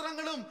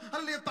വസ്ത്രങ്ങളും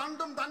അല്ലെങ്കിൽ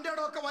തണ്ടും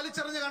തന്റെടം ഒക്കെ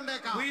വലിച്ചെറിഞ്ഞ്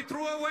കണ്ടേക്കാം. we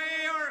threw away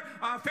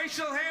our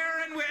facial hair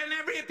and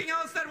everything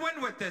else that went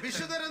with it.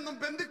 വിശുദ്ധരെന്നും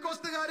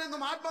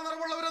പെന്തിക്കോസ്തുകാരെന്നും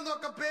ആത്മനിറവുള്ളവരെന്നും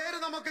ഒക്കെ പേര്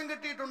നമുക്കും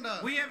കിട്ടിയിട്ടുണ്ട്.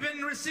 we have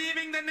been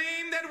receiving the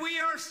name that we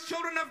are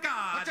children of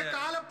God. പക്ഷേ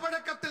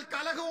കാലപ്പഴക്കത്തിൽ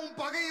കലഹവും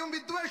പകയും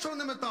വിദ്വേഷവും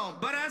നിമിത്തം,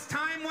 but as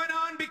time went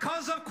on,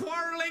 because of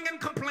quarreling and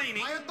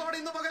complaining, ഭയത്തോടെ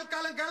ഇന്ന്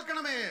പകൽക്കാലം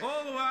കേൾക്കണമേ.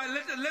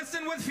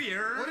 listen with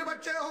fear.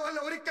 ഒരുപക്ഷേ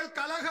ഒരിക്കൽ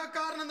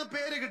കലഹക്കാരൻ എന്ന്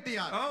പേര്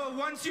കിട്ടിയാൽ, oh,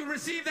 once you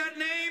receive that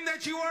name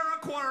that you are a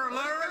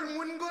quarreler,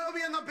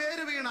 മുൻകോപി എന്ന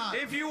പേര് വീണാൽ,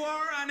 if you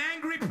are an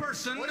angry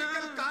person,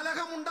 ഒരിക്കൽ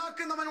കലഹം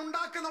ഉണ്ടാക്കുന്നവൻ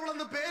ഉണ്ടാക്കുന്നവൾ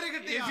എന്ന് പേര്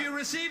കിട്ടിയാൽ, if you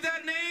receive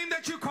that name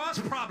that you cause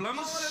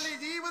problems,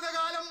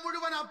 ജീവിതകാലം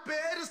മുഴുവൻ ആ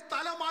പേര്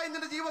സ്ഥലമായി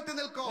നിന്റെ ജീവിതത്തിൽ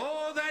നിൽക്കും.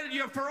 oh, that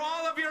for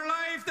all of your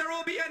life there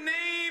will be a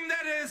name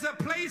that is a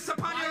place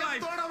upon your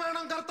life.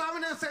 വേണം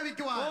കർത്താവിനെ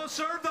സേവിക്കുവാൻ. Oh,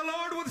 serve the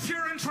Lord with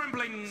fear and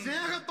trembling.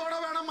 സ്നേഹത്തോടെ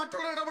വേണം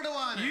മറ്റുള്ളവരെ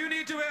ഇടപെടുവാൻ. You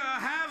need to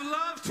have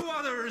love to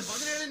others.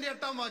 17ന്റെ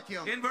 8ാം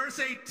വാക്യം. In verse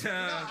 8,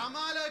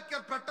 Amalek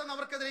പെട്ടെന്ന്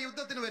അവർക്കെതിരെ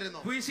യുദ്ധത്തിന് വരുന്നു.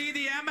 we see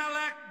the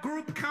Amalek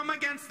group come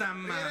against them.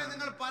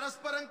 നിങ്ങൾ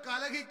പരസ്പരം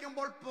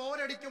കലഹിക്കുമ്പോൾ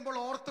പോരടിക്കുമ്പോൾ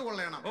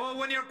ഓർത്തുകൊള്ളണം. Oh,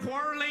 when you're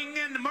quarreling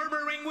and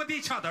murmuring with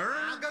each other,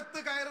 അകത്ത്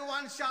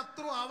കയറുവാൻ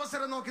ശത്രു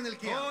അവസരം നോക്കി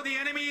നിൽക്കുക. oh, the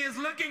enemy is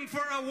looking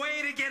for a way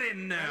to get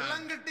in.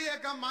 വെള്ളം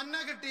കിട്ടിയേക്കാം, മന്ന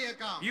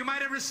കിട്ടിയേക്കാം. You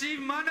might have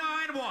received manna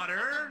and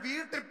water.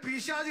 വീട്ടിൽ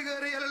പിശാച്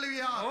കയറി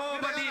oh,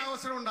 but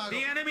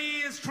the enemy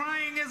is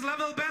trying his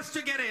level best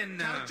to get in.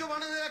 ചർച്ച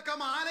പണിതേക്കാം,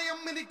 ആലയം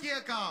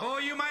മിനിക്കിയേക്കാം. oh,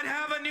 you might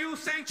have a new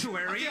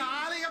sanctuary.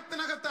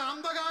 ആലയത്തിനകത്ത്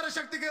അന്ധകാര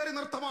ശക്തി കയറി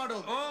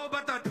നൃത്തമാടും. oh,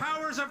 but the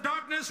powers of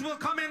darkness will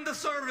come in the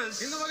service.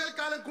 ഇന്ന്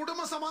പകൽക്കാലം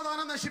കുടുംബ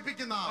സമാധാനം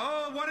നശിപ്പിക്കുന്ന,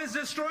 oh, what is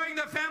destroying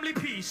the family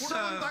peace?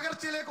 കുടുംബം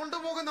തകർച്ചയിലേക്ക്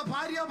കൊണ്ടുപോകുന്ന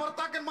ഭാര്യ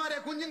ഭർത്താക്കന്മാരെ,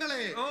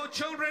 കുഞ്ഞുങ്ങളെ, oh,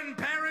 children,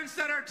 parents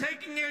that are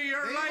taking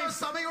your life,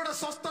 സഭയുടെ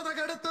സ്വസ്ഥത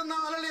കെടുത്തുന്ന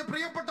ആളുകളെ,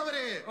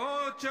 പ്രിയപ്പെട്ടവരെ,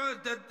 oh,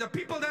 the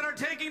people that are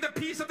taking the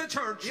peace of the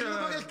church,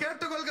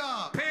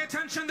 pay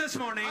attention this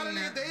morning.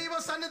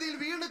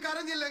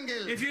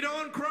 If you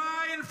don't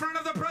cry in front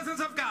of the presence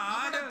of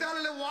God,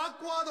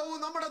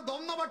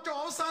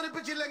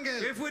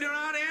 if we do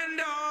not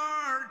end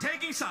our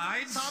taking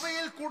sides,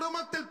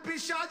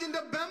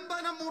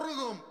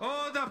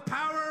 oh, the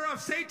power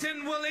of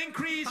Satan will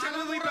increase and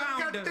will be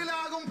bound.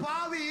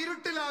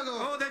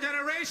 oh, the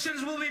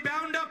generations will be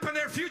bound up and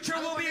their future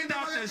will be in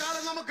darkness.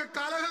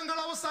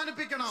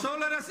 So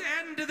let us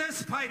end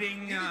this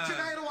fighting.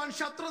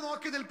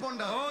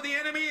 oh, the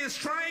enemy is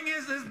trying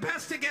his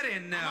best to get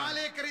in. oh,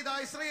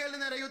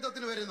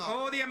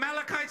 the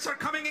Amalekites are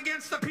coming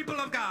against the people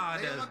of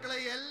God.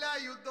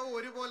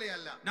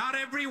 Not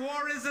every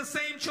war is the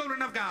same,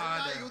 children of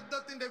God.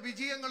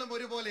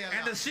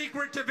 And the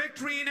secret to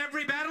victory in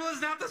every battle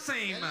is not the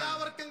same.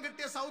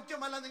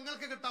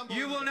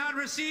 You will not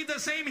receive the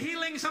same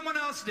healing someone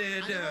else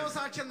did.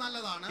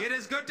 It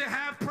is good to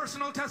have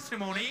personal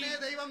testimony.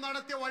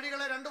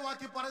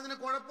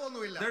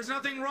 There's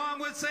nothing wrong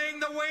with saying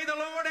the way the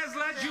Lord has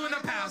led you in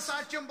the past.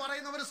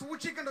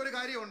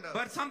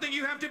 But something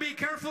you have to be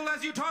careful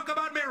as you talk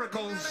about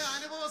miracles.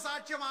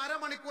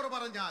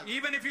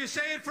 Even if you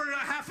say it for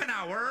half an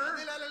hour,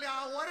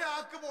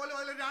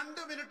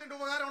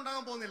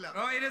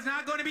 it is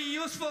not going to be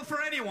useful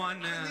for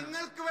anyone.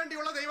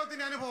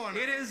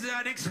 It is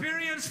an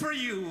experience for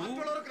you.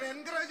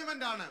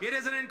 It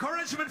is an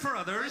encouragement for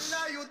others.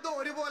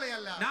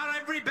 Not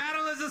every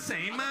battle is the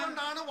same.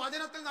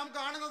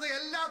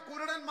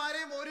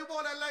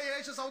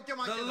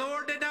 The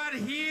Lord did not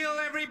heal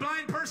every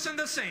blind person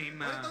the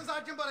same.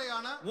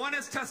 One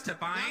is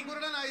testifying,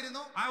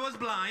 I was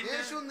blind.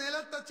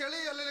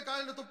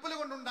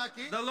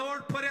 The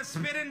Lord put a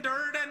spit in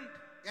dirt and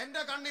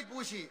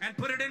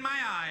put it in my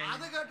eye.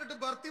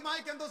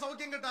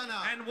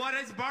 And what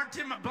is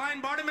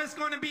blind Bartimaeus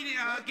going to be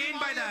gained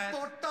by that?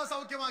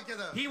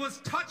 He was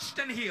touched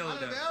and healed.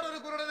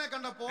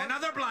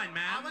 Another blind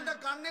man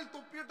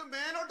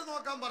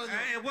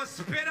was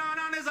spit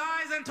on his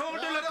eyes and told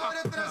to look up.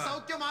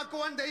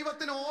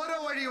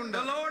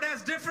 The Lord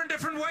has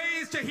different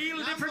ways to heal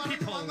different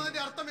people.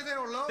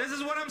 This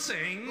is what I'm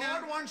saying.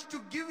 God wants to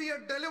give you a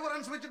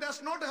deliverance which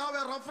does not have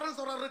a reference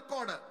or a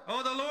record.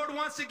 Oh, the Lord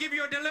wants to give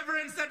you a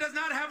deliverance that does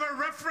not have a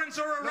reference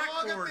or a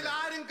record.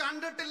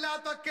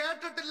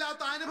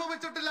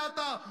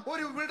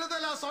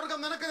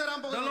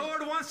 The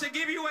Lord wants to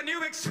give you a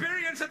new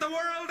experience that the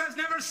world has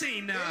never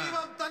seen. No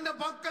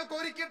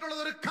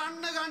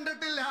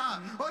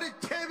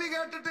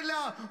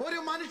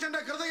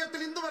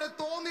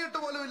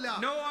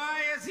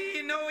eye has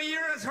seen, no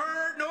ear has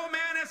heard, no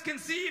man has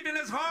conceived in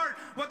his heart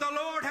what the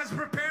Lord has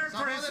prepared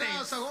for his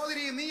saints. Oh,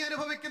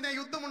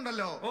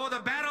 the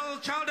battle,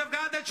 child of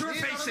God, that you're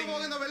facing.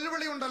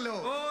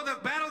 Oh, the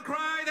battle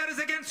cry that is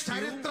against you. The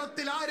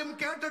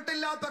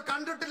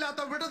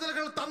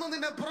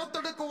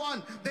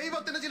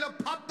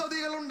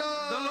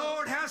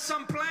Lord has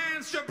some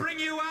plans to bring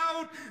you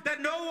out that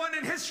no one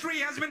in history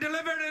has been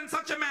delivered in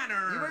such a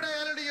manner.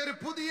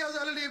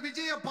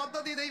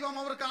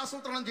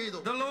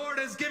 The Lord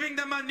is giving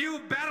them a new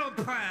battle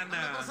plan.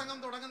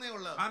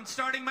 I'm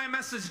starting my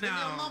message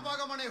now.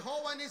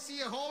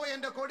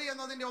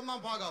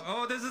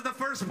 Oh, this is the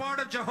first part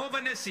of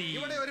Jehovah Nissi.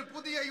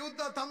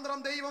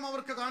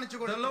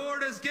 The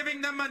Lord is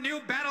giving them a new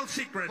battle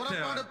secret. In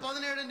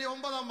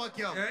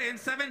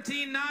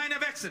 17:9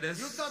 of Exodus,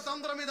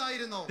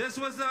 this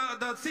was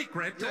the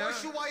secret.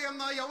 യോശുവ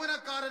എന്ന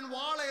യൗവനക്കാരൻ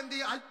വാളേന്തി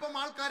അല്പം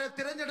ആൾക്കാരെ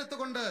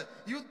തിരഞ്ഞെടുത്തുകൊണ്ട്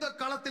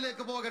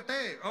യുദ്ധക്കളത്തിലേക്ക്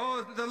പോകട്ടെ. Oh,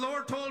 the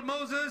Lord told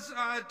Moses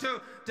to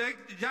take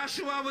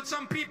Joshua with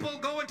some people,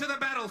 go into the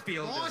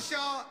battlefield. മോശ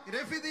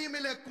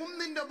രഫീദീമിലെ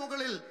കുന്നിന്റെ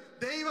മുകളിൽ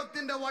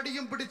ദൈവത്തിന്റെ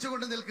വടിയും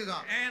പിടിച്ചുകൊണ്ട് നിൽക്കുക.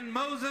 And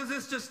Moses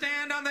is to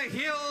stand on the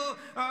hill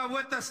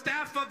with the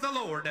staff of the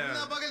Lord.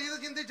 ഇന്ന് പകൽ ഇത്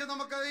ചിന്തിച്ച്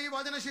നമുക്ക് ഈ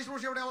വചന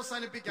ശുശ്രൂഷ ഇവിടെ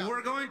അവസാനിപ്പിക്കാം.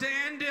 We're going to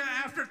end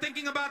after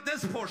thinking about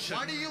this portion.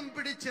 വടിയും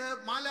പിടിച്ച്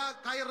മല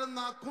കയറുന്ന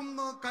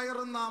കുന്ന്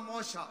കയറുന്ന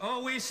മോശ. Oh,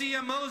 we see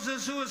a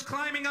Moses who is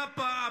climbing up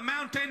a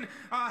mountain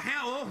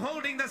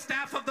holding the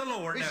staff of the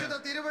Lord.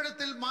 വിശുദ്ധ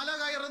തിരുവെഴുത്തിൽ മല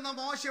കയറുന്ന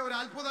മോശ ഒരു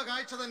അത്ഭുത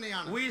കാഴ്ച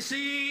തന്നെയാണ്. We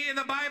see in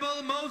the Bible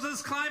Moses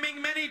climbing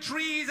many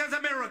trees as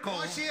a miracle.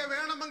 മോശയെ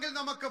വേണമെങ്കിൽ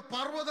നമുക്ക്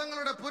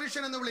പർവതങ്ങളുടെ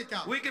പുരുഷൻ എന്ന്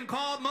വിളിക്കാം. We can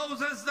call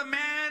Moses the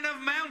man of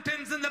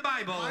mountains in the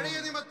Bible. പഴയ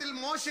നിയമത്തിൽ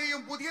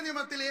മോശയും പുതിയ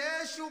നിയമത്തിൽ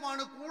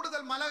യേശുവാണ്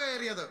കൂടുതൽ മല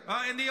കയറിയത്.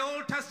 In the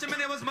Old Testament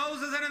it was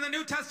Moses, and in the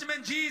New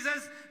Testament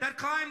Jesus that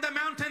climbed the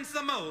mountains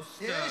the most.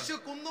 യേശു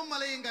കുന്നും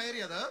മലയും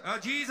കയറിയത്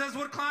Jesus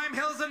would climb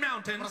hills and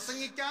mountains.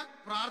 പ്രസംഗിക്കാൻ,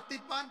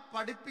 പ്രാർത്ഥിപ്പാൻ,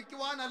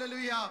 പഠിപ്പിക്കുവാൻ,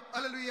 ഹല്ലേലൂയ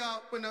ഹല്ലേലൂയ,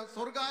 പിന്നെ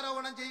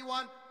സ്വർഗ്ഗാരോഹണം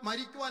ചെയ്യുവാൻ,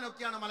 മരിക്കുവാൻ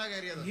ഒക്കെയാണ് മല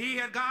കയറിയത്. He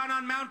had gone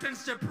on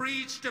mountains to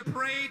preach, to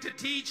pray, to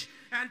teach,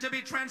 and to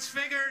be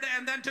transfigured,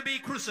 and then to be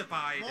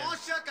crucified.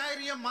 മോശ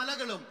കയറിയ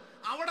മലകളും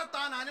അവിടെ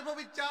താൻ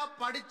അനുഭവിച്ച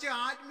പഠിച്ച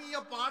ആത്മീയ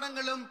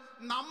പാഠങ്ങളും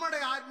നമ്മുടെ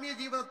ആത്മീയ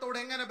ജീവിതത്തോട്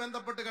എങ്ങനെ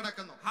ബന്ധപ്പെട്ട്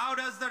കിടക്കുന്നു? How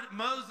does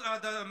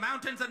the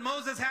mountains that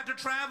Moses had to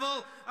travel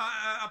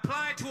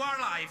apply to our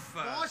life?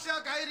 മോശ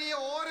കയറിയ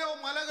ഓരോ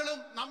മലകളും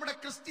നമ്മുടെ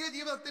ക്രിസ്തീയ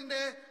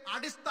ജീവിതത്തിന്റെ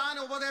അടിസ്ഥാന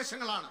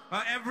ഉപദേശങ്ങളാണ്.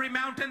 Every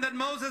mountain that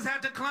Moses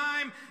had to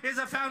climb is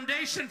a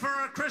foundation for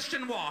our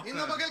Christian walk.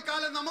 ഇന്ന്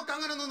പകൽക്കാലം നമുക്ക്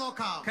അങ്ങനെ ഒന്ന്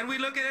നോക്കാം. Can we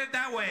look at it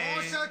that way?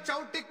 മോശ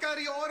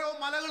ചവിട്ടിക്കയറിയ ഓരോ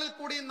മലകളിൽ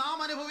കൂടി നാം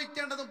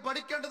അനുഭവിക്കേണ്ടതും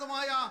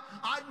പഠിക്കേണ്ടതുമായ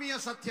ആത്മീയ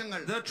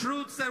സത്യങ്ങൾ. The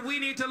truths that we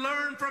need to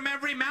learn from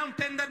every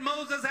mountain that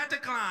Moses had to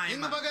climb.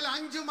 ഇന്ന് പകൽ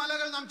 5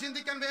 മലകൾ നാം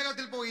ചിന്തിക്കാൻ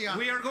വേഗത്തിൽ പോവുകയാണ്.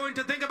 We are going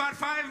to think about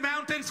 5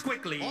 mountains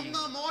quickly.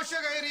 ഒന്ന് മോശ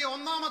കയറിയ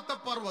ഒന്നാമത്തെ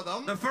പർവ്വതം,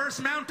 The first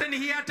mountain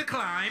he had to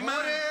climb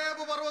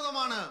Horeb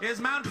പർവ്വതമാണ്. is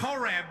Mount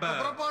Horeb.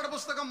 പുറപ്പാട്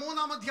പുസ്തകം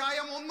 3-ാം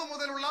അധ്യായം 1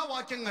 മുതലുള്ള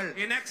വാക്യങ്ങൾ.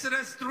 In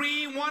Exodus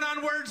 3:1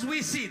 onwards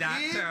we see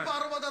that. ഈ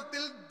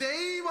പർവ്വതത്തിൽ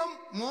ദൈവം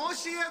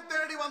മോശയെ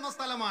തേടി വന്ന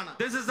സ്ഥലമാണ്.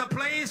 This is the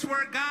place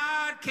where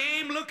God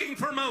came looking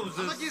for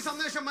Moses. നമുക്ക് ഈ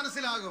സന്ദേശം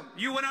മനസ്സിലാകും.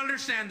 You will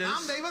understand this.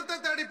 നാം ദൈവത്തെ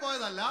തേടി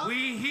പോയതല്ല.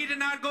 He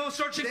did not go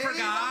searching for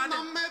ദൈവം God.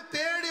 നമ്മെ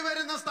തേടി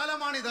വരുന്ന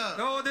സ്ഥലമാണിത്.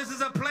 Oh, this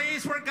is a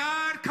place where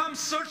God comes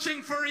searching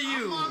for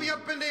you.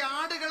 അമ്മാവിയപ്പന്റെ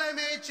ആടുകളെ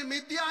മേയിച്ച്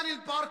മിദ്യാനിൽ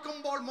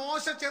പാർക്കുമ്പോൾ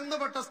മോശ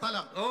ചെന്നുപെട്ട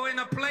സ്ഥലം. Oh, in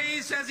a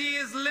place as he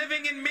is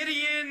living in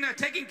Midian,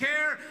 taking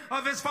care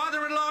of his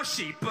father-in-law's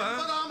sheep.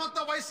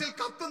 80-ാമത്തെ വയസ്സിൽ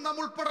കത്തുന്ന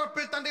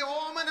മുൾപ്പടർപ്പിൽ തന്റെ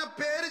ഓമന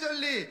പേര്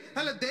ചൊല്ലി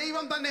അല്ല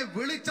ദൈവം തന്നെ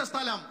വിളിച്ച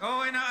സ്ഥലം. Oh,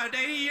 at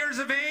 80 years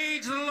of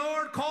age, the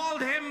Lord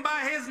called him by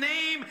his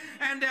name,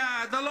 and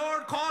the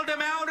Lord called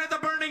him out at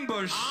the burning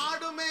bush.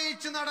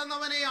 ആടുമേയിച്ച്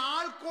നടന്നവനെ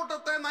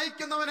ആൾക്കൂട്ടത്തെ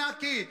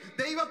നയിക്കുന്നവനാക്കി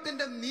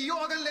ദൈവത്തിന്റെ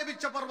നിയോഗം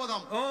ലഭിച്ച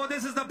പർവ്വതം. Oh,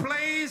 this is the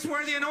place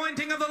where the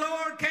anointing of the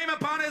Lord came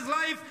upon his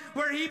life,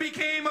 where he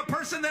became a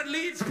person that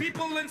leads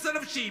people instead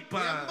of sheep.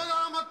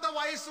 80-ാമത്തെ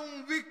വയസ്സും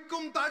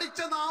വിക്കും തടിച്ച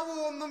നാവും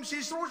ഒന്നും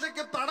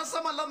ശുശ്രൂഷയ്ക്ക്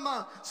തടസ്സമല്ലെന്ന്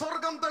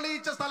സ്വർഗം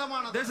തെളിയിച്ച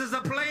സ്ഥലമാണ്. This is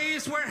the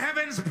place where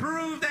heavens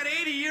proved that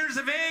 80 years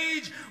of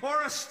age or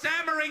a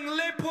stammering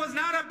lip was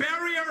not a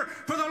barrier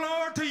for the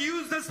Lord to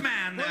use this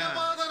man.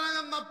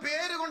 എന്ന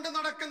പേര് കൊണ്ട്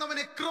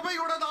നടക്കുന്നവനെ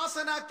കൃപയുടെ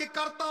ദാസനാക്കി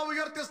കർത്താവ്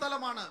ഉയർത്തിയ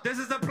സ്ഥലമാണ്. This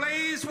is the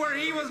place where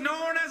he was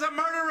known as a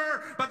murderer,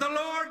 but the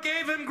Lord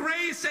gave him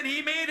grace and he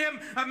made him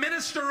a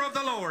minister of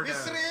the Lord.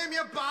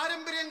 ഇസ്രായേലിയ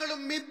പാരമ്പര്യങ്ങളും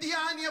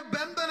മിദ്യാനിയ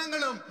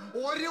ബന്ധനങ്ങളും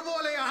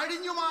ഒരുപോലെ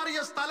അഴിഞ്ഞു മാറിയ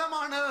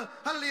സ്ഥലമാണ്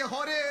ഹല്ലേലൂയ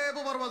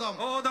ഹോരേബ് പർവ്വതം.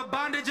 Oh, the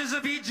bondages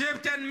of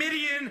Egypt and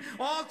Midian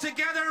all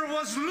together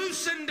was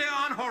loosened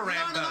on Horeb.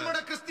 ഇതാണ്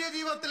നമ്മുടെ ക്രിസ്തീയ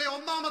ജീവിതത്തിലെ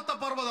ഒന്നാമത്തെ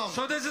പർവ്വതം.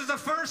 So this is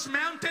the first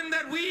mountain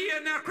that we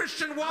in our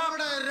Christian walk.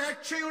 നമ്മുടെ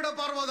രക്ഷയുടെ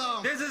പർവ്വതം.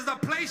 This is the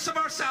place of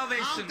our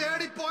salvation. നാം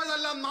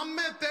തേടിപ്പോയതല്ല,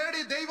 നമ്മെ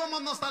തേടി ദൈവം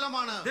വന്ന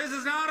സ്ഥലമാണ്. This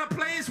is not a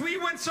place we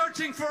went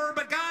searching for,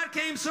 but God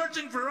came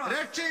searching for us.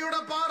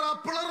 രക്ഷയുടെ പാറ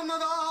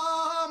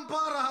പിളർന്നതാം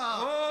പാറ.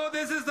 Oh,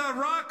 this is the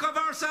rock of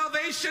our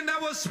salvation that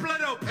was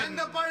split open.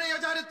 എന്റെ പഴയ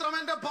ചരിത്രം,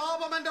 എന്റെ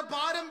പാപം, എന്റെ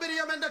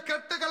പാരമ്പര്യം, എന്റെ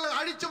കെട്ടുകൾ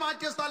അഴിച്ചു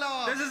മാറ്റിയ സ്ഥലം.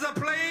 This is a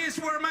place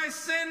where my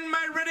sin,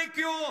 my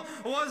ridicule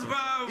was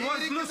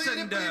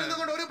loosened.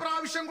 ഒരു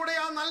പ്രാവശ്യം കൂടെ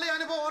ആ നല്ല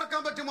അനുഭവം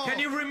ഓർക്കാൻ പറ്റുമോ?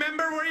 Can you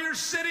remember where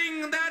you're sitting,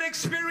 that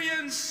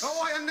experience? ഓ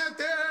എന്നെ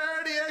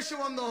തേടി യേശു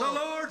വന്നു. The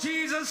Lord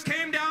Jesus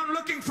came down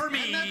looking for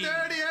me. എന്നെ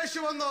തേടി യേശു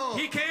വന്നു.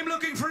 He came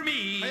looking for me.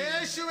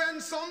 യേശുവൻ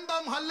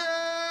സ്വന്തം.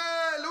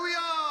 Hallelujah.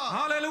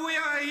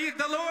 Hallelujah.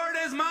 The Lord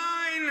is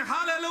mine.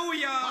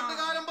 Hallelujah.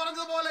 പണ്ടുകാലം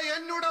പറഞ്ഞതുപോലെ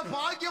എന്നോട്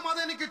ഭാഗ്യം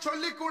അതെനിക്ക്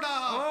ചൊല്ലിക്കൂടാ.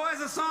 Oh, as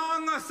the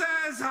song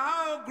says,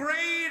 how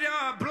great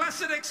a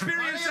blessed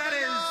experience that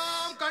is.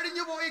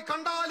 കഴിഞ്ഞു പോയി,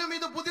 കണ്ടാലും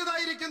ഇത്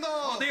പുതിയതായിരിക്കുന്നു.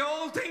 The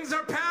old things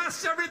are past,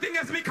 everything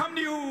has become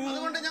new.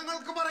 അതുകൊണ്ട്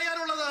ഞങ്ങൾക്ക്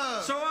പറയാനുള്ളത്,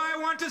 so I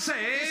want to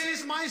say, this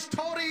is my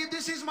story,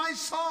 this is my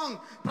song,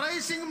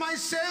 praising my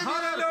Savior.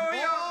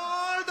 Hallelujah.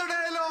 All the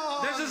day long.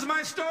 This is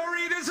my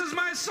story, this is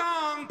my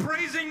song,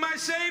 praising my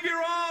Savior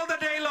all the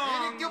day long.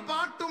 എനിക്ക്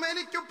പാട്ടും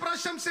എനിക്ക്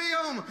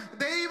പ്രശംസയും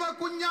ദൈവ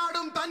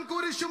കുഞ്ഞാടും തൻ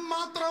കുരിശും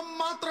മാത്രം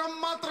മാത്രം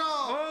മാത്രം.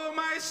 Oh,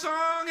 my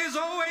song is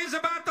always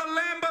about the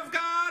Lamb of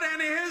God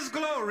and His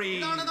glory.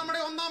 ഇതാണ് നമ്മുടെ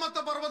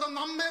ഒന്നാമത്തെ പർവ്വതം,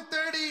 നമ്മെ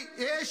തേടി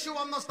യേശു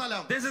വന്ന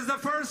സ്ഥലം. This is the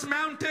first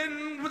mountain,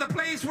 the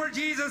place where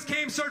Jesus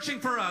came searching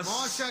for us.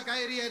 മോശ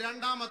കയറിയ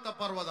രണ്ടാമത്തെ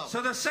പർവ്വതം.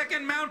 So the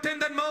second mountain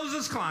that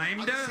Moses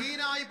climbed,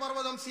 സീനായി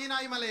പർവ്വതം,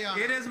 സീനായി മലയാണ്.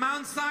 it is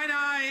Mount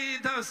Sinai,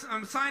 the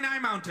Sinai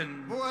mountain.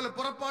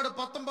 പുറപ്പാട്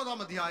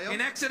 19 അധ്യായം.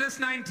 In Exodus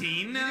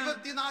 19,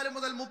 24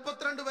 മുതൽ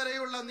 32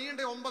 വരെയുള്ള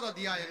നീണ്ട 9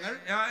 അധ്യായങ്ങൾ.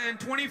 in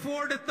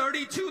 24 to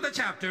 32 the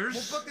chapters,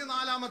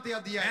 34ാമത്തെ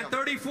അധ്യായം, and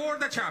 34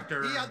 the chapter.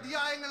 ഈ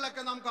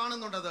അധ്യായങ്ങളിലൊക്കെ നാം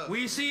കാണുന്നുണ്ടത്,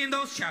 we see in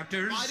those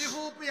chapters,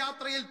 മരുഭൂമി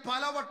യാത്രയിൽ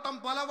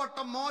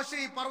പലവട്ടം മോശ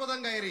ഈ പർവ്വതം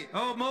കയറി.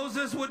 oh,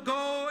 Moses would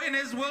go in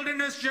his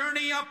wilderness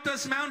journey up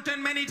this mountain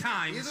many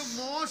times. ഇത്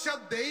മോശ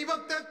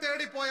ദൈവത്തെ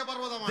തേടി പോയ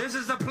പർവ്വതമാണ്. This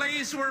is the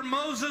place where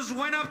Moses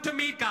went up to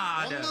meet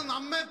God. ഒന്ന്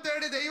നമ്മെ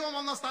തേടി ദൈവം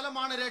വന്ന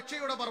സ്ഥലമാണ്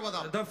രക്ഷയുടെ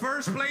പർവ്വതം. The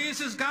first place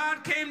is God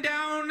came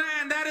down,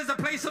 and that is the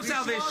place of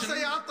salvation. വിശ്വാസ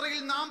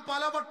യാത്രയിൽ നാം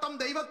പലവട്ടം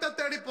ദൈവത്തെ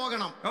തേടി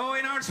പോകണം. Oh,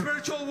 in our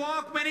spiritual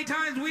walk, many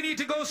times we need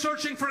to go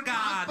searching for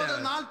God.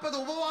 40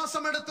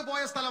 ഉപവാസം എടുത്തു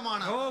പോയ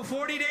സ്ഥലമാണ്. Oh,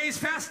 40 days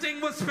fasting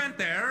was spent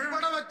there.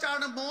 ഇവിടെ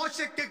വെച്ചാണ്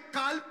മോശയ്ക്ക്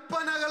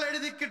കൽപ്പനകൾ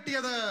എഴുതി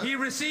കിട്ടിയത്. He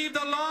received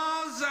the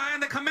laws and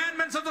the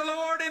commandments of the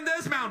Lord in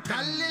this mountain.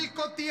 കല്ലിൽ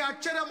കൊത്തി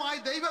അക്ഷരമായി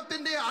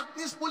ദൈവത്തിന്റെ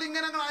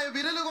അഗ്നിസ്ഫുലിംഗനങ്ങളായ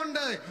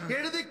വിരലുകൊണ്ട്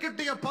എഴുതി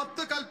കിട്ടിയ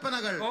 10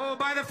 കൽപ്പനകൾ. Oh,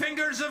 by the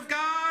fingers of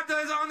God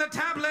on the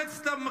tablets,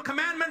 the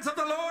commandments of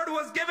the Lord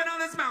was given on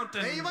this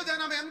mountain.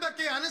 ദൈവജനം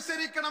എന്തൊക്കെ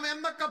അനുസരിക്കണം,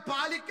 എന്തൊക്കെ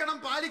പാലിക്കണം,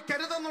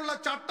 പാലിക്കരുതെന്നുള്ള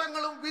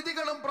ചട്ടങ്ങളും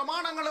വിധികളും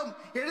പ്രമാണങ്ങളും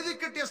എഴുതി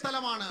കിട്ടിയ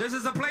സ്ഥലമാണ്. This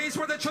is the place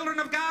where the children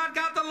of God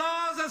got the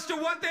laws as to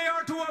what they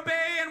are to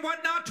obey and what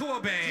not to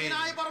obey.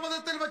 സീനായി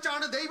പർവ്വതത്തിൽ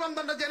വെച്ചാണ് ദൈവം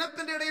തന്റെ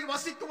ജനത്തിന്റെ ഇടയിൽ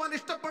വസിക്കുവാൻ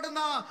ഇഷ്ടപ്പെടുന്ന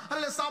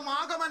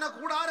സമാഗമന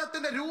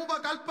കൂടാരത്തിന്റെ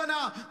രൂപകൽപ്പന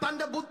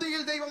തന്റെ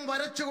ബുദ്ധിയിൽ ദൈവം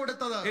വരച്ചു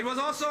കൊടുത്തത്. It was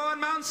also on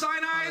Mount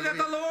Sinai that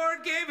the Lord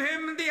gave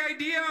him the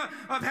idea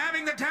of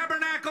having the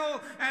tabernacle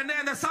and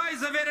the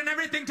size of it and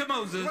everything to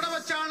Moses. ഇവിടെ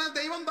വെച്ചാണ്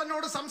ദൈവം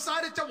തന്നോട്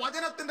സംസാരിച്ച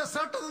വചനത്തിന്റെ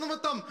ശ്രദ്ധ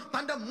നിമിത്തം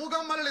തന്റെ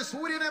മുഖം മലയിൽ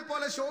സൂര്യനെ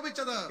പോലെ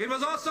ശോഭിച്ചത്. It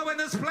was also in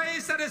this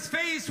place that his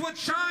face would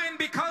shine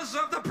because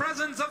of the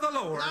presence of the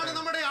Lord. ഇതാണ്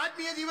നമ്മുടെ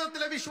ആത്മീയ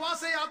ജീവിതത്തിലെ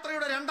വിശ്വാസ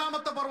യാത്രയുടെ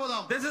രണ്ടാമത്തെ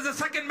പർവ്വതം. This is the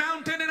second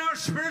mountain in our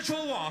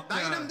spiritual walk.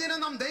 ദൈനംദിനം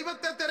നാം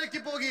ദൈവത്തെ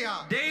തിരക്കി പോകുക.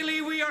 Daily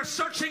we are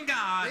searching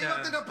God.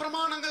 ദൈവത്തിന്റെ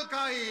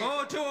പ്രമാണങ്ങൾക്കായി.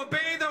 Oh, to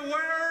obey the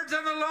words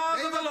and the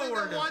laws of the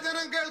Lord.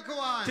 വചനം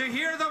കേൾക്കുവാൻ. To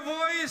hear the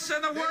voice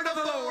and the word of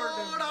the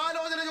Lord.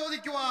 ആലോചന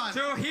ചോദിക്കുവാൻ.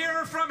 To hear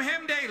from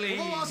Him daily.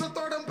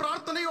 ഉപവാസത്തോടും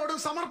പ്രാർത്ഥനയോടും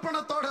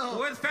സമർപ്പണത്തോടും.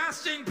 With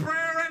fasting,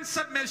 prayer and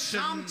submission.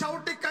 നാം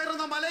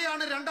ചവിട്ടിക്കയറുന്ന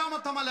മലയാണ്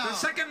രണ്ടാമത്തെ മല. The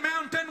second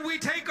mountain we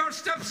take our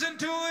steps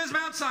into is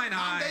Mount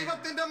Sinai.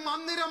 ദൈവത്തിന്റെ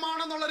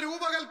മന്ദിരമാണെന്നുള്ള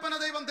രൂപകൽപ്പന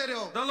ദൈവം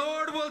തരും. The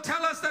Lord will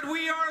tell us that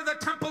we are the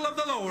temple of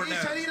the Lord. ഈ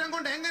ശരീരം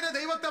കൊണ്ട് എങ്ങനെ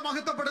ദൈവത്തെ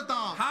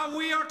മഹത്വപ്പെടുത്താം? How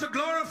we are to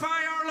glorify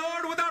our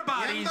Lord with our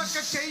bodies.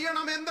 എന്തൊക്കെ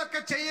ചെയ്യണം,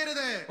 എന്തൊക്കെ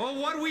ചെയ്യരുത്? Oh,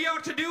 what we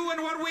are to do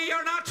and what we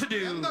are not to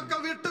do. എന്തൊക്കെ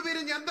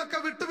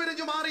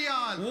വിട്ടുപിരിഞ്ഞു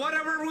മാറിയാൽ.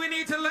 Whatever we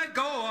need to let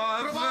go of.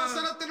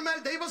 കൃപാസനത്തിന്മേൽ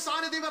ദൈവ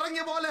സാന്നിധ്യം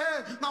ഇറങ്ങിയ പോലെ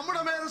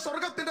നമ്മുടെ മേൽ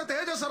സ്വർഗ്ഗത്തിന്റെ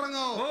തേജസ്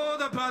ഇറങ്ങും. Oh,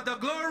 the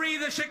glory,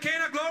 the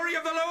Shekinah glory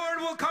of the Lord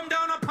will come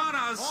down upon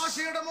us.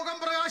 മോശയുടെ മുഖം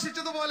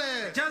പ്രകാശിച്ചതുപോലെ.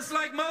 Just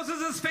like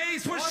Moses'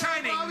 face was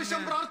shining.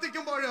 പ്രാവശ്യം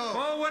പ്രാർത്ഥിക്കുമ്പോഴോ.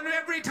 Oh, when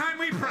every time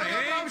we pray.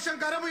 പ്രാവശ്യം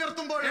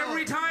കരമുയർത്തുമ്പോഴോ.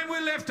 Every time we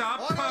lift up.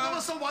 ഓരോ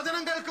ദിവസം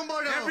വചനം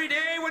കേൾക്കുമ്പോഴോ. Every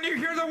day when you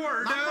hear the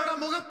word. നമ്മുടെ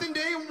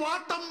മുഖത്തിന്റെയും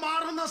വാട്ടം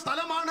മാറുന്ന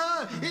സ്ഥലമാണ്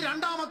ഈ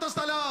രണ്ടാമത്തെ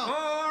സ്ഥലം.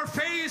 Oh, our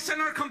face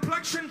and our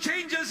complexion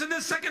changes in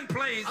this second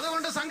place.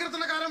 അതുകൊണ്ട്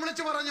സങ്കീർത്തനക്കാരൻ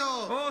വിളിച്ചു പറഞ്ഞു.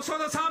 Oh, so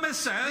the psalmist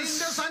says.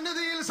 നിന്റെ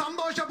സന്നിധിയിൽ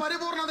സന്തോഷ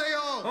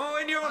പരിപൂർണതയോ. Oh,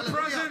 in your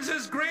presence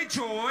is great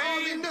joy.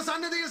 നിന്റെ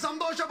സന്നിധിയിൽ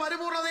സന്തോഷ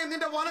പരിപൂർണതയും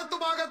നിന്റെ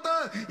വലത്തുഭാഗത്ത്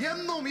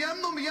എന്നും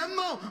എന്നും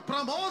എന്നും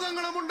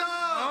പ്രമോദങ്ങളുമുണ്ട്.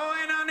 Oh,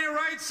 and on your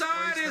right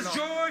side is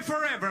joy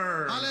forever.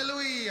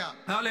 Hallelujah.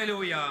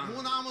 Hallelujah.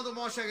 മൂന്നാമത്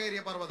മോശ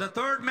കയറിയ പർവ്വതം. The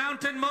third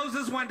mountain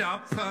Moses went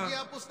up.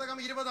 പുസ്തകം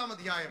 20-ാം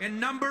അധ്യായം. In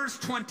Numbers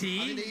 20.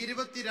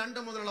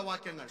 22 മുതലുള്ള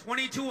വാക്യങ്ങൾ.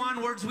 22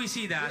 onwards we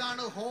see that.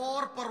 ഇതാണ്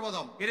ഹോർ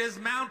പർവ്വതം. It is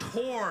Mount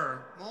Hor.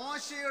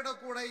 മോശയുടെ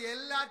കൂടെ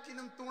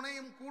എല്ലാറ്റിനും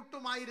തുണയും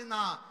കൂട്ടുമായിരുന്ന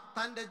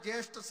തന്റെ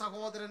ജ്യേഷ്ഠ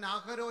സഹോദരൻ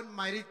അഹരോൻ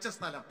മരിച്ച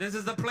സ്ഥലം. This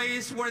is the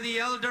place where the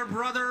elder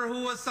brother who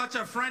was such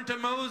a friend to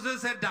Moses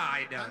had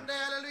died. തന്റെ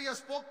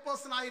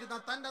സ്പോക്സ്പേഴ്സൺ ആയിരുന്ന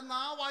തന്റെ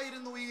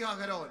നാവായിരുന്നു ഈ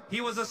അഹരോൻ.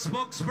 He was a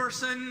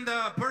spokesperson,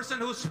 the person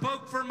who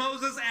spoke for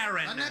Moses,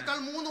 Aaron. തന്നെക്കാൾ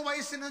 3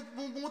 വയസ്സിന്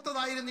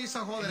മൂത്തതായിരുന്നു ഈ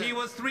സഹോദരൻ. He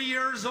was 3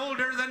 years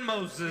older than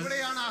Moses.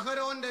 ഇവിടെയാണ്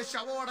അഹരോന്റെ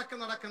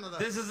ശവമടക്കം നടക്കുന്നത്.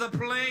 This is the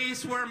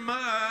place where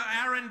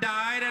Aaron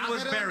died and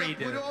was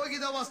buried.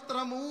 പുരോഹിത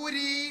വസ്ത്രം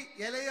ഊരി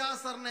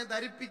എലയാസറിനെ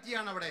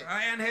ധരിപ്പിക്കുകയാണ് അവിടെ.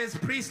 And his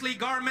priestly priestly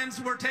garments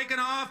were taken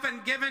off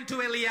and given to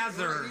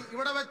Eleazar.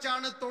 ഇവിടെ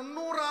വെച്ചാണ്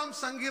 90-ാം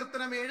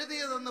സങ്കീർത്തനം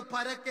എഴുതിയതെന്ന്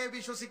പരക്കെ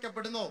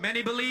വിശ്വസിക്കപ്പെടുന്നു.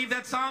 Many believe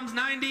that Psalms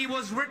 90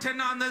 was written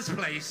on this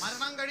place.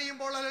 മരണം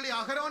കഴിയുമ്പോൾ അല്ലെങ്കിൽ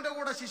അഹരോന്റെ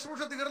കൂടെ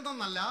ശുശ്രൂഷ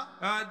തീർന്നെന്നല്ല.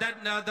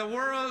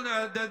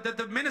 That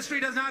the ministry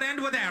does not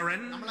end with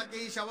Aaron. നമ്മളൊക്കെ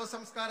ഈ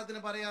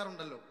ശവസംസ്കാരത്തിന്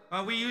പറയാറുണ്ടല്ലോ.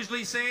 We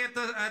usually say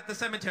at the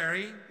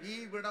cemetery, ഈ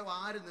വിടവ്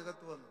ആര്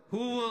നികത്തുവെന്ന്.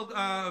 who will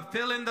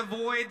fill in the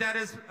void that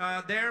is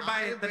there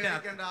by the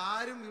death.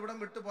 ആരും ഇവിടം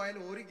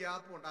വിട്ടുപോയാലും ഒരു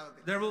ഗ്യാപ്പും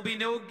ഉണ്ടാകത്തില്ല. There will be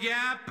no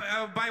gap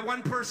by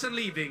one person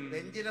leaving.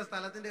 ബെഞ്ചിലെ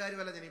സ്ഥലത്തിന്റെ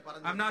കാര്യമല്ല ഞാൻ ഈ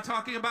പറഞ്ഞത്. I'm not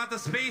talking about the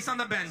space on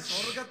the bench.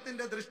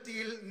 സ്വർഗ്ഗത്തിന്റെ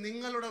ദൃഷ്ടിയിൽ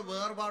നിങ്ങളുടെ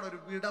വേർപാട് ഒരു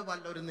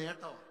വിടവല്ല, ഒരു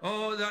നേട്ടമാണ്.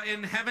 Oh,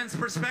 in heaven's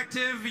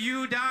perspective, you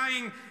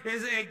dying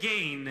is a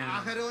gain.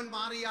 അഹരോൻ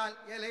മാറിയാൽ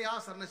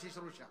എലെയാസറിന്റെ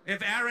ശുശ്രൂഷ.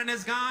 If Aaron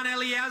is gone,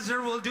 Eleazar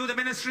will do the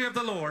ministry of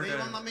the Lord.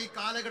 ദൈവം നമ്മെ ഈ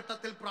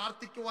കാലഘട്ടത്തിൽ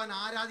പ്രാർത്ഥിക്കുവാൻ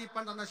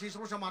ആരാധിപ്പാൻ തന്ന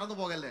ശുശ്രൂഷ മറന്നു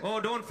പോകല്ലേ. Oh,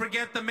 don't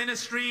forget the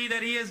ministry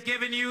that he has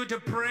given you to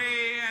pray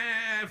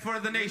for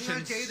the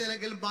nations.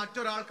 ചെയ്തില്ലെങ്കിൽ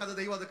മറ്റൊരാൾക്ക് അത്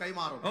ദൈവം അത്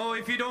കൈമാറും. Oh,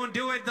 if you don't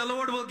do it, the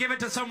Lord will give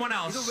it to someone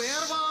else. ഇത്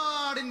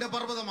വേർപാടിന്റെ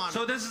പർവ്വതമാണ്.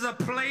 So this is a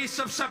place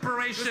of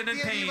separation and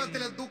pain.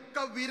 ജീവിതത്തിലെ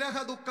ദുഃഖ വിരഹ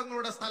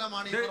ദുഃഖങ്ങളുടെ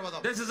സ്ഥലമാണ് ഈ പർവ്വതം.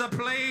 This is a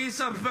place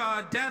of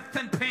death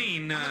and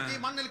pain. ഈ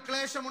മണ്ണിൽ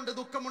ക്ലേശമുണ്ട്,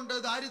 ദുഃഖമുണ്ട്,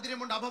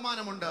 ദാരിദ്ര്യമുണ്ട്,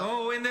 അപമാനമുണ്ട്.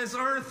 Oh, in this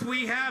earth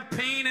we have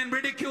pain and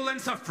ridicule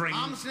and suffering.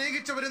 നാം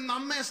സ്നേഹിച്ചവരും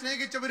നമ്മെ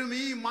സ്നേഹിച്ചവരും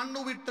ഈ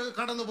മണ്ണ് വിട്ട്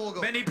കടന്നു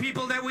പോകും. Many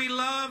people that we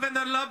love and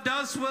that loved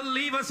us will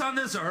leave us on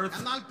this earth.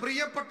 എന്നാൽ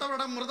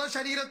പ്രിയപ്പെട്ടവരുടെ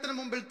മൃതശരീരത്തിന്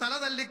മുമ്പിൽ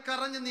തലതല്ലി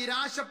കരഞ്ഞ്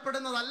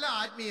നിരാശപ്പെടുന്നതല്ല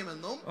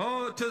ആത്മീയമെന്നും.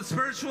 Oh, to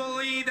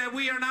spiritually that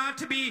we are not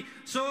to be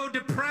so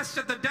depressed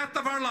at the death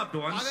of our loved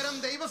ones. പകരം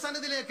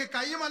ദൈവസന്നിധിയിലേക്ക്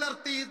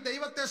കൈമലർത്തി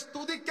ദൈവത്തെ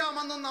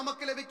സ്തുതിക്കാമെന്നും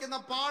നമുക്ക് ലഭിക്കുന്ന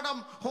പാഠം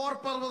ഹോർ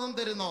പർവ്വതം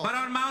തരുന്നു. But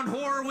on Mount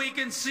Hor we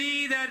can see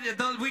that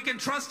we can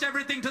trust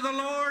everything to the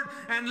Lord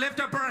and lift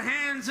up our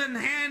hands and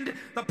hand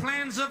the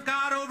plans of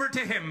God over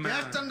to him.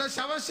 ജ്യേഷ്ഠന്റെ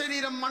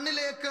ശവശരീരം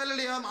മണ്ണിലേക്ക്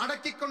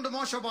അടക്കിക്കൊണ്ട്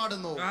മോശ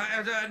പാടുന്നു.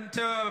 And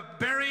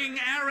burying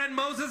Aaron,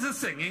 Moses is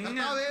singing.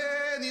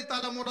 നീ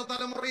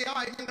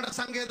തലമുറയായി ഞങ്ങളുടെ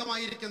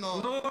സങ്കേതമായിരിക്കുന്നു.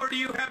 Lord,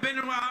 you have been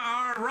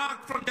our rock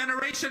from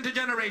generation to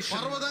generation.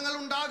 പർവ്വതങ്ങൾ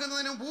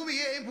ഉണ്ടാകുന്നതിനും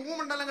ഭൂമിയെയും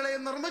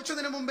ഭൂമണ്ഡലങ്ങളെയും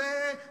നിർമ്മിച്ചതിനു മുമ്പേ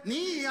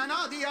നീ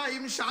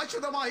അനാദിയായും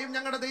ശാശ്വതമായും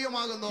ഞങ്ങളുടെ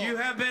ദൈവമാകുന്നു. You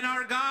have been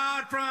our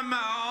God from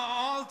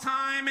all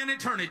time and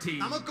eternity.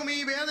 നമുക്കും ഈ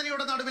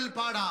വേദനയുടെ നടുവിൽ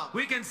പാടാം.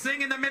 We can sing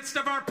in the midst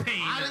of our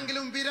pain.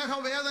 ആരെങ്കിലും വിരഹ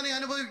വേദന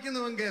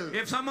അനുഭവിക്കുന്നുവെങ്കിൽ,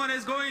 if someone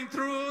is going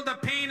through the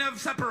pain of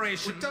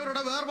separation,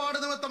 ഉറ്റവരുടെ വേർപാട്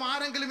നിമിത്തം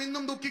ആരെങ്കിലും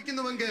ഇന്നും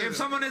ദുഃഖിക്കുന്നുവെങ്കിൽ, if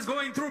someone is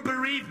going through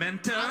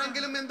bereavement,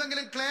 ആരെങ്കിലും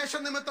എന്തെങ്കിലും ക്ലേശ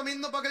നിമിത്തം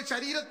ഇന്ന് പകൽ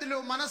ശരീരത്തിലോ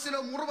മനസ്സിലോ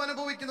മുറിവ്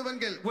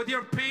അനുഭവിക്കുന്നുവെങ്കിൽ, with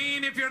your pain,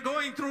 if you're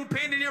going through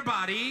pain in your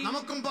body,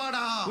 നമുക്കും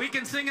പാടാം. we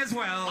can sing as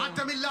well.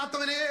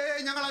 മാറ്റമില്ലാത്തവനെ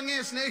ഞങ്ങൾ അങ്ങേ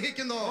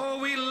സ്നേഹിക്കുന്നു. Oh,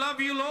 we love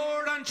you,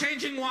 Lord,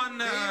 unchanging one.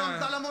 ദൈവം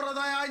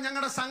തലമുറയായി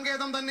ഞങ്ങളുടെ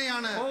സങ്കേതം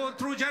തന്നെയാണ്. Oh,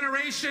 through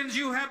generations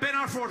you have been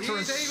our ഈ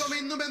fortress. ദൈവം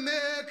ഇന്നും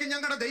എന്നേക്കും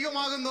ഞങ്ങളുടെ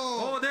ദൈവമാകുന്നു.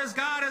 Oh, this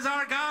God is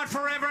our God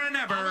forever and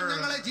ever. അവൻ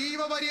ഞങ്ങളെ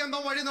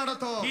ജീവപര്യന്തം വഴി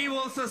നടത്തും. He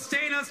will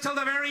sustain us till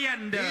the very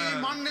end. ഈ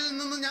മണ്ണിൽ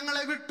നിന്ന്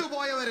ഞങ്ങളെ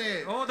വിട്ടുപോയവരെ,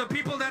 Oh, the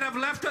people that have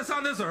left us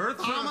on this earth,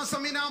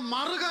 താമസമിന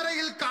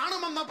മറുകരയിൽ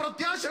കാണുമെന്ന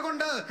പ്രത്യാശ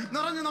കൊണ്ട്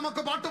നിറഞ്ഞു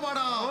നമുക്ക്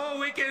പാട്ടുപാടാം. oh,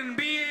 we can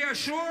be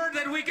assured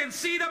that we can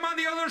see them on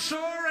the other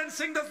shore and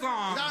sing the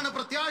song. ഇതാണ്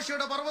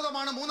പ്രത്യാശയുടെ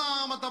പർവ്വതമാണ്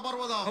മൂന്നാമത്തെ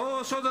പർവ്വതം. Oh,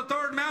 so the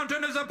third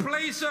mountain is a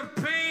place of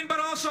pain but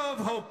also of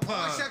hope.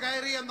 മോശ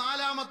കയറിയ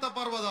നാലാമത്തെ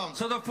പർവ്വതം.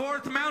 So the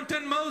fourth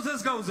mountain Moses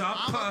goes up.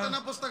 ആവർത്തന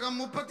പുസ്തകം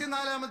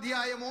 34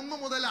 അധ്യായം 1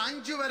 മുതൽ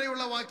 5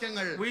 വരെയുള്ള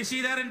വാക്യങ്ങൾ. We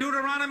see that in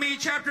Deuteronomy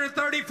chapter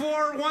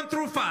 34 1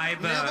 through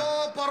 5. Nebo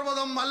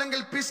പർവ്വതം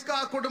അല്ലെങ്കിൽ പിസ്ക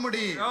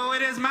കൊടുമുടി. Oh,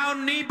 it is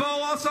Mount Nebo,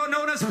 also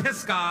known as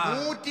Pisgah.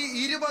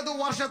 120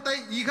 വർഷത്തെ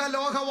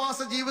ഇഹലോകവാസ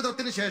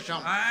ജീവിതത്തിന് ശേഷം,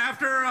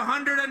 After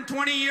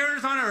 120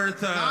 years on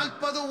earth,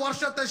 40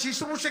 വർഷത്തെ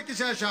ശുശ്രൂഷയ്ക്ക്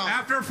ശേഷം,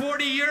 after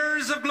 40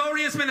 years of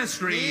glorious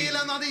ministry, നീല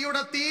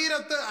നദിയുടെ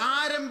തീരത്ത്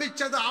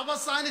ആരംഭിച്ചത്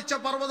അവസാനിച്ച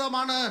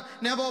പർവ്വതമാണ്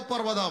നെബോ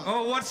പർവ്വതം.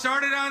 oh, what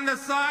started on the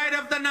side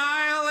of the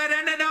Nile, it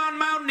ended on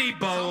Mount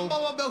Nebo.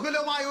 സംഭവ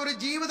ബഹുലമായ ഒരു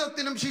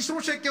ജീവിതത്തിനും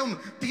ശുശ്രൂഷയ്ക്കും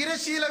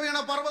തിരശീല വീണ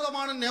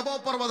പർവ്വതമാണ് നെബോ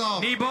പർവ്വതം.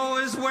 Nebo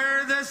is where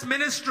this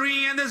ministry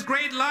and this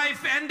great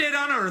life ended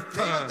on earth.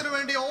 ദൈവത്തിന്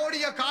വേണ്ടി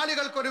ഓടിയ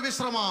കാലുകൾക്ക് ഒരു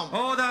വിശ്രമം.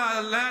 Oh, the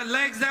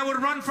legs that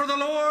would run for the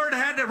Lord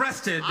had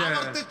rested.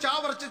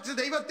 ആവർത്തിച്ച്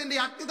ദൈവത്തിന്റെ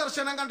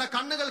അഗ്നിദർശനം കണ്ട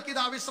കണ്ണുകൾക്ക്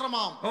ഇതാ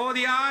വിശ്രമം. Oh,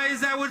 the eyes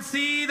that would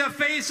see the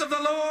face of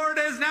the Lord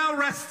is now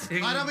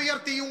resting.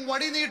 കരമുയർത്തിയും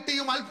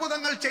വടിനീട്ടിയും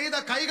അത്ഭുതങ്ങൾ ചെയ്ത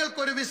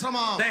കൈകൾക്ക് ഒരു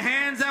വിശ്രമം. The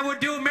hands that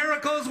would do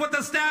miracles with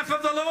the staff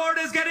of the Lord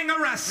is getting a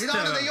rest.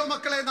 ഇതാണ്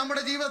ദൈവമക്കളെ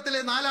നമ്മുടെ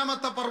ജീവിതത്തിലെ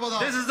നാലാമത്തെ പർവ്വതം.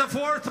 This is the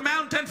fourth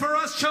mountain for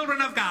us children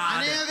of God.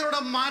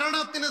 അനേകരുടെ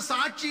മരണത്തിന്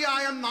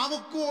സാക്ഷിയായ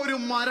നമുക്കും ഒരു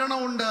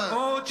മരണമുണ്ട്.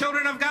 Oh,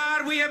 children of God,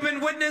 we have been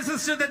witnesses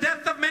to the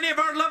death of many of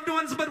our loved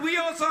ones, but we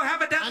also have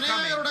a death coming.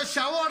 അനേകരുടെ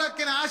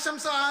ശവോടക്കിന്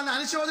ആശംസ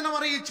അനുശോചനം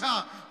അറിയിച്ച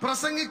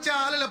പ്രസംഗിച്ച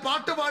അല്ലെങ്കിൽ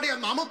പാട്ടുപാടിയ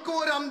നമുക്കും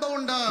ഒരു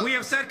അന്തമുണ്ട്. We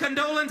have said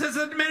condolences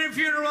at many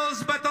funerals,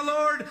 but the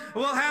Lord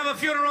will have a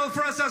funeral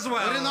for us as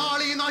well. ഒരു നാൾ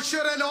ഈ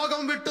നശ്വര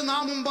ലോകം വിട്ട്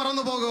നാമും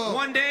പറന്നു പോകും.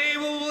 One day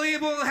we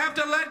will have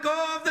to let go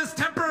of this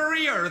temporary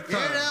the earth.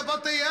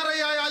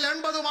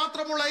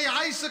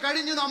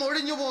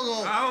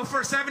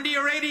 For 70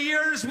 or 80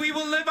 years we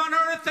will live on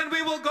earth and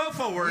we will go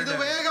forward.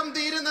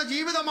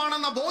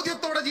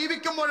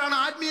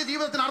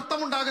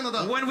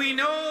 When we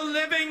know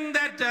living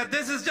that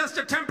this is just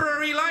a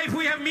temporary life,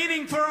 we have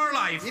meaning for our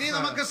life.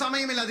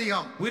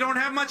 We don't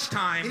have much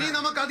time. We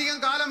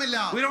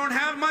don't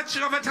have much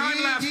of a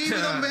time left.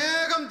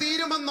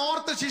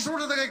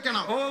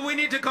 Oh, we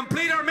need to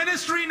complete our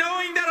ministry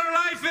knowing that our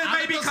life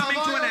may be coming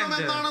to an end.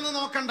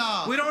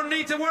 We don't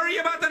need to worry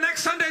about the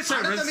next Sunday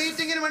service. The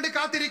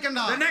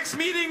next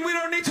meeting we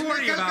don't need to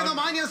worry about.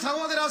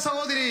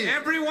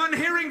 Everyone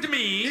hearing to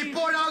me,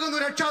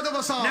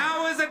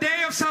 now is the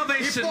day of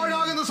salvation.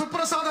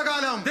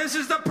 This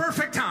is the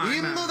perfect time.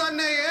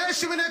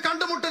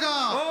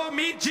 Oh,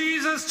 meet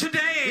Jesus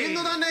today.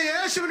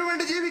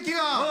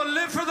 Oh,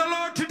 live for the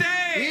Lord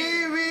today.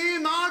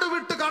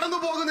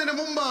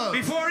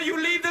 Before you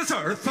leave this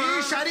earth,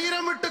 before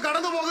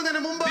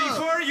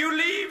you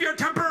leave your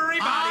temporary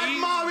body,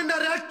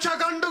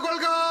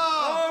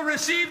 oh,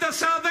 receive the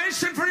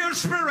salvation for your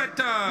spirit.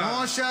 The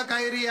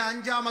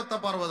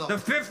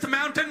fifth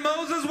mountain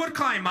Moses would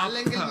climb up.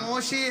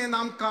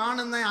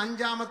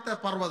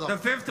 The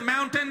fifth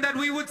mountain that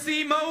we would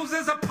see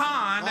Moses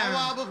upon.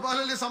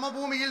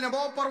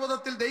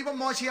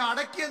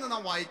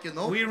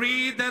 We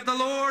read that the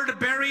Lord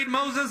buried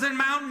Moses in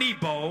Mount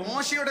Nebo.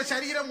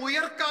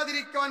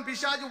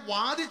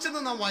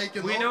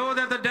 We know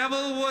that the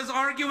devil was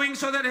arguing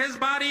so that his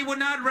body would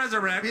not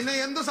resurrect. And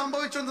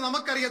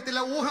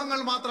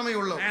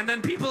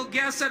then people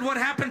guess at what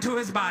happened to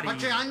his body.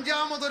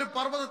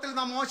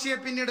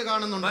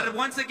 But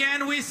once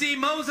again we see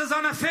Moses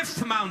on a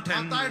fifth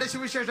mountain.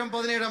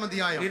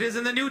 It is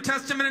in the New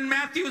Testament in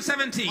Matthew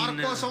 17,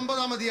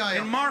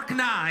 in Mark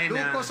 9,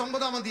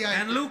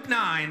 and Luke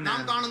 9.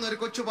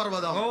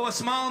 Oh, a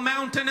small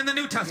mountain in the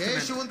New Testament.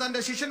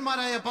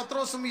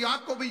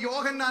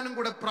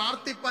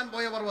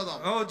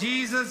 Oh,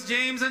 Jesus,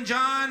 James and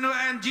John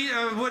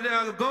would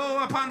go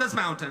upon this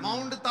mountain.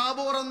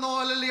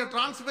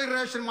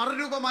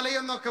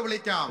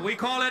 We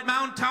call it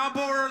Mount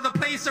Tabor, the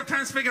place of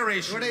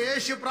transfiguration.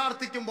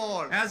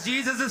 As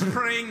Jesus is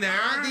praying there,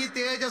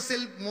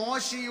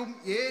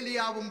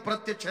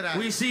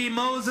 we see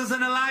Moses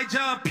and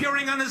Elijah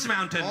appearing on this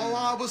mountain.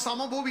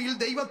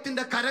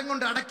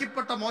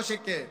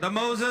 The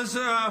Moses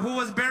who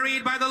was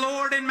buried by the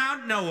Lord in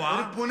Mount Nebo,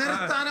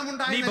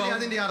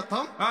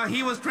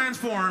 he was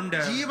transformed.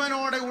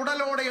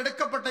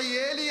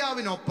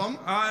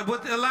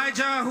 With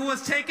Elijah who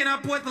was taken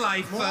up with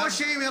life.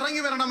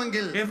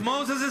 If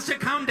Moses is to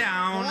come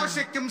down,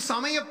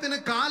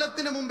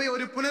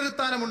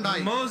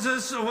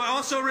 Moses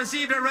also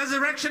received a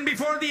resurrection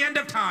before the end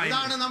of time.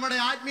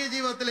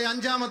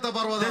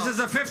 This is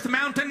the fifth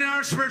mountain in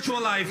our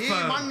spiritual life.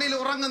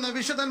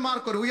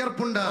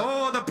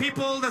 Oh, the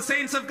people, the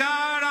saints of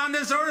God on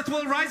this earth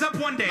will rise up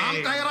one day.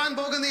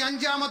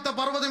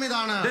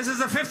 This is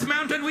the fifth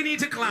mountain we need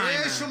to climb.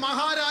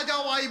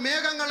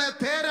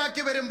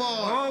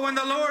 Oh, when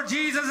the Lord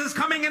Jesus is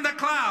coming in the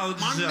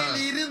clouds.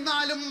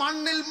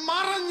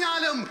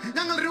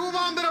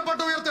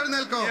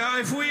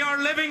 If we are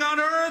living on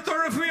earth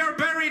or if we are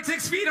buried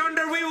 6 feet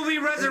under, we will be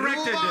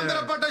resurrected.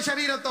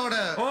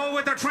 Oh,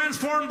 with a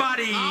transformed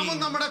body.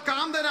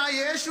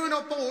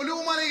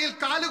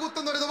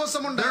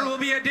 There will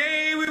be a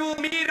day we will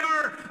meet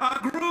our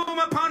groom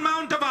upon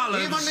Mount of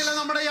Olives.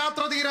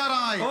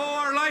 Oh,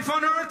 our life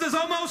on earth is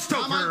almost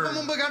over.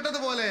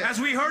 As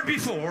we heard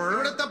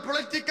before,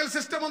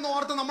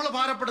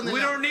 we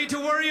don't need to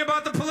worry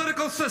about the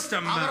political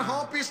system. Our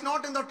hope is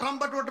not in the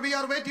trumpet, but we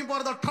are waiting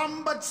for the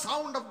trumpet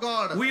sound of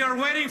God. We are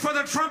waiting for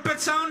the trumpet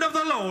sound of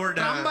the Lord.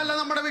 It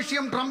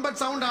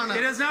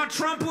is not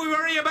Trump we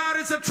worry about,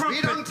 it's a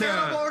trumpet. We don't care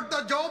about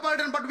the Joe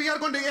Biden, but we are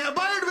going to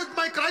abide with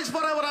my Christ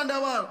forever and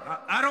ever.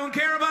 I don't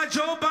care about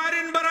Joe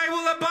Biden, but I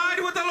will abide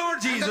with the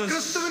Lord Jesus.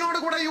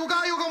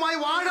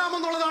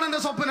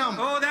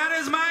 Oh, that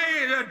is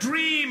my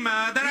dream,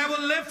 that I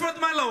will live with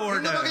my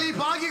Lord.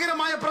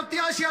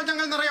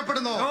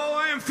 Oh,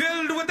 I am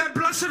filled with that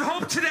blessed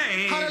hope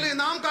today.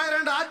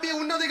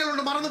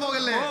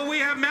 Oh, we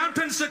have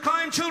mountains to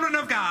climb, children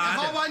of God.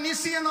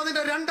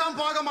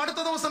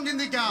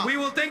 We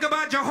will think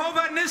about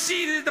Jehovah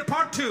Nissi, the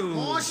part 2.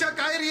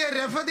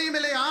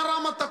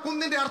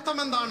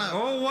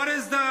 Oh, what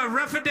is the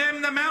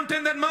Rephidim, the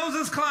mountain that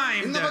Moses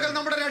climbed?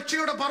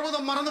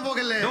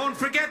 Don't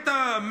forget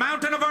the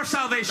mountain of our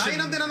salvation.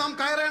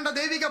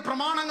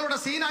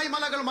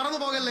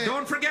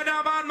 Don't forget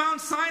about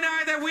Mount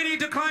Sinai that we need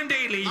to climb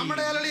daily.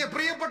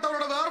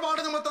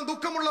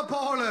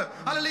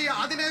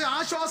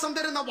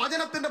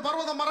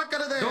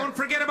 Don't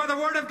forget about the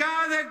word of God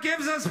God that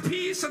gives us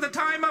peace at the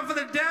time of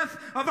the death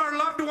of our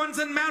loved ones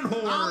in Mount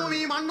Hor.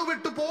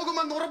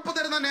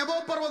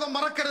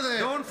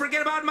 Don't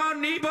forget about Mount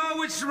Nebo,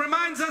 which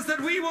reminds us that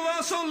we will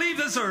also leave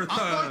this earth.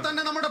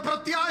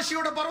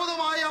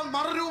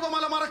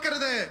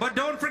 But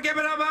don't forget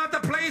about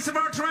the place of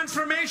our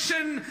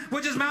transformation,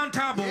 which is Mount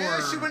Tabor.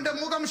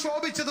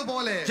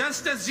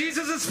 Just as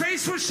Jesus'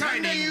 face was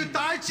shining,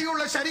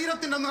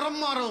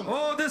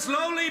 oh, this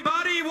lowly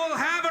body will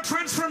have a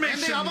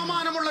transformation.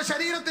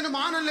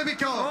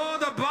 Oh,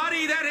 the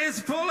body that is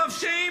full of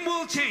shame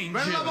will change.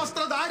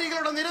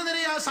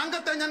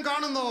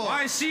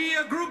 I see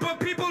a group of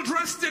people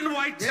dressed in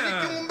white.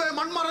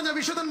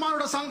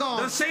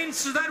 The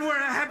saints that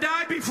have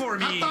died before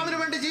me.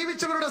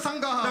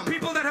 The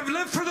people that have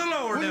lived for the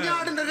Lord.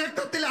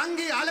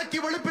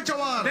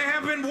 They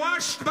have been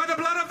washed by the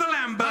blood of the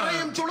Lamb.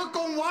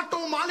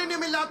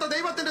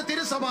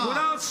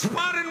 Without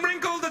spot and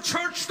wrinkle, the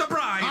church, the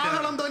bride.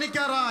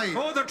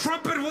 Oh, the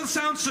trumpet will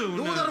sound soon.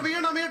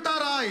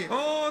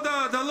 Oh,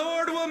 the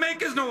Lord will make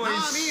his noise.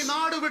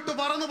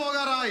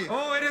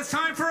 Oh, it is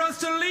time for us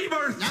to leave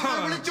earth.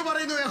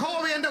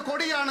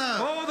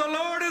 Oh, the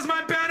Lord is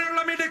my banner,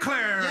 let me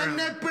declare.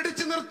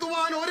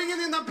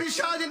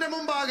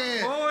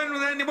 Oh,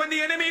 and when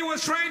the enemy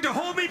was trying to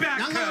hold me back,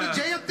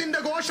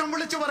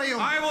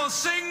 I will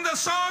sing the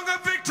song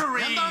of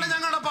victory.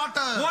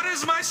 What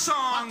is my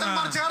song?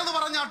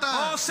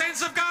 Oh,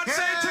 saints of God,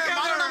 say it together.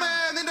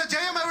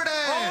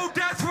 Oh,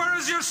 death, where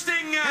is your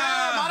sting?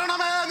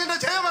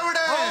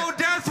 Oh,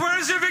 death, where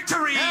is your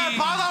victory?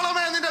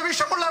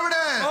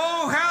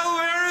 Oh, hell,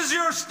 where is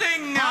your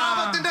sting?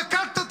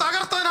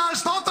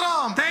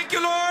 Thank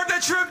you, Lord,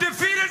 that you have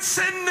defeated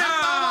sin.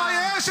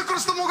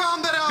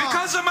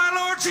 Because of my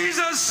Lord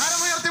Jesus.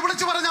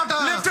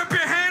 Lift up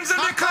your hands and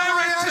declare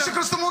it.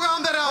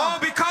 Oh,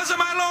 because of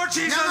my Lord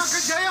Jesus.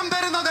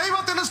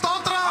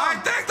 I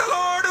thank the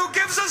Lord.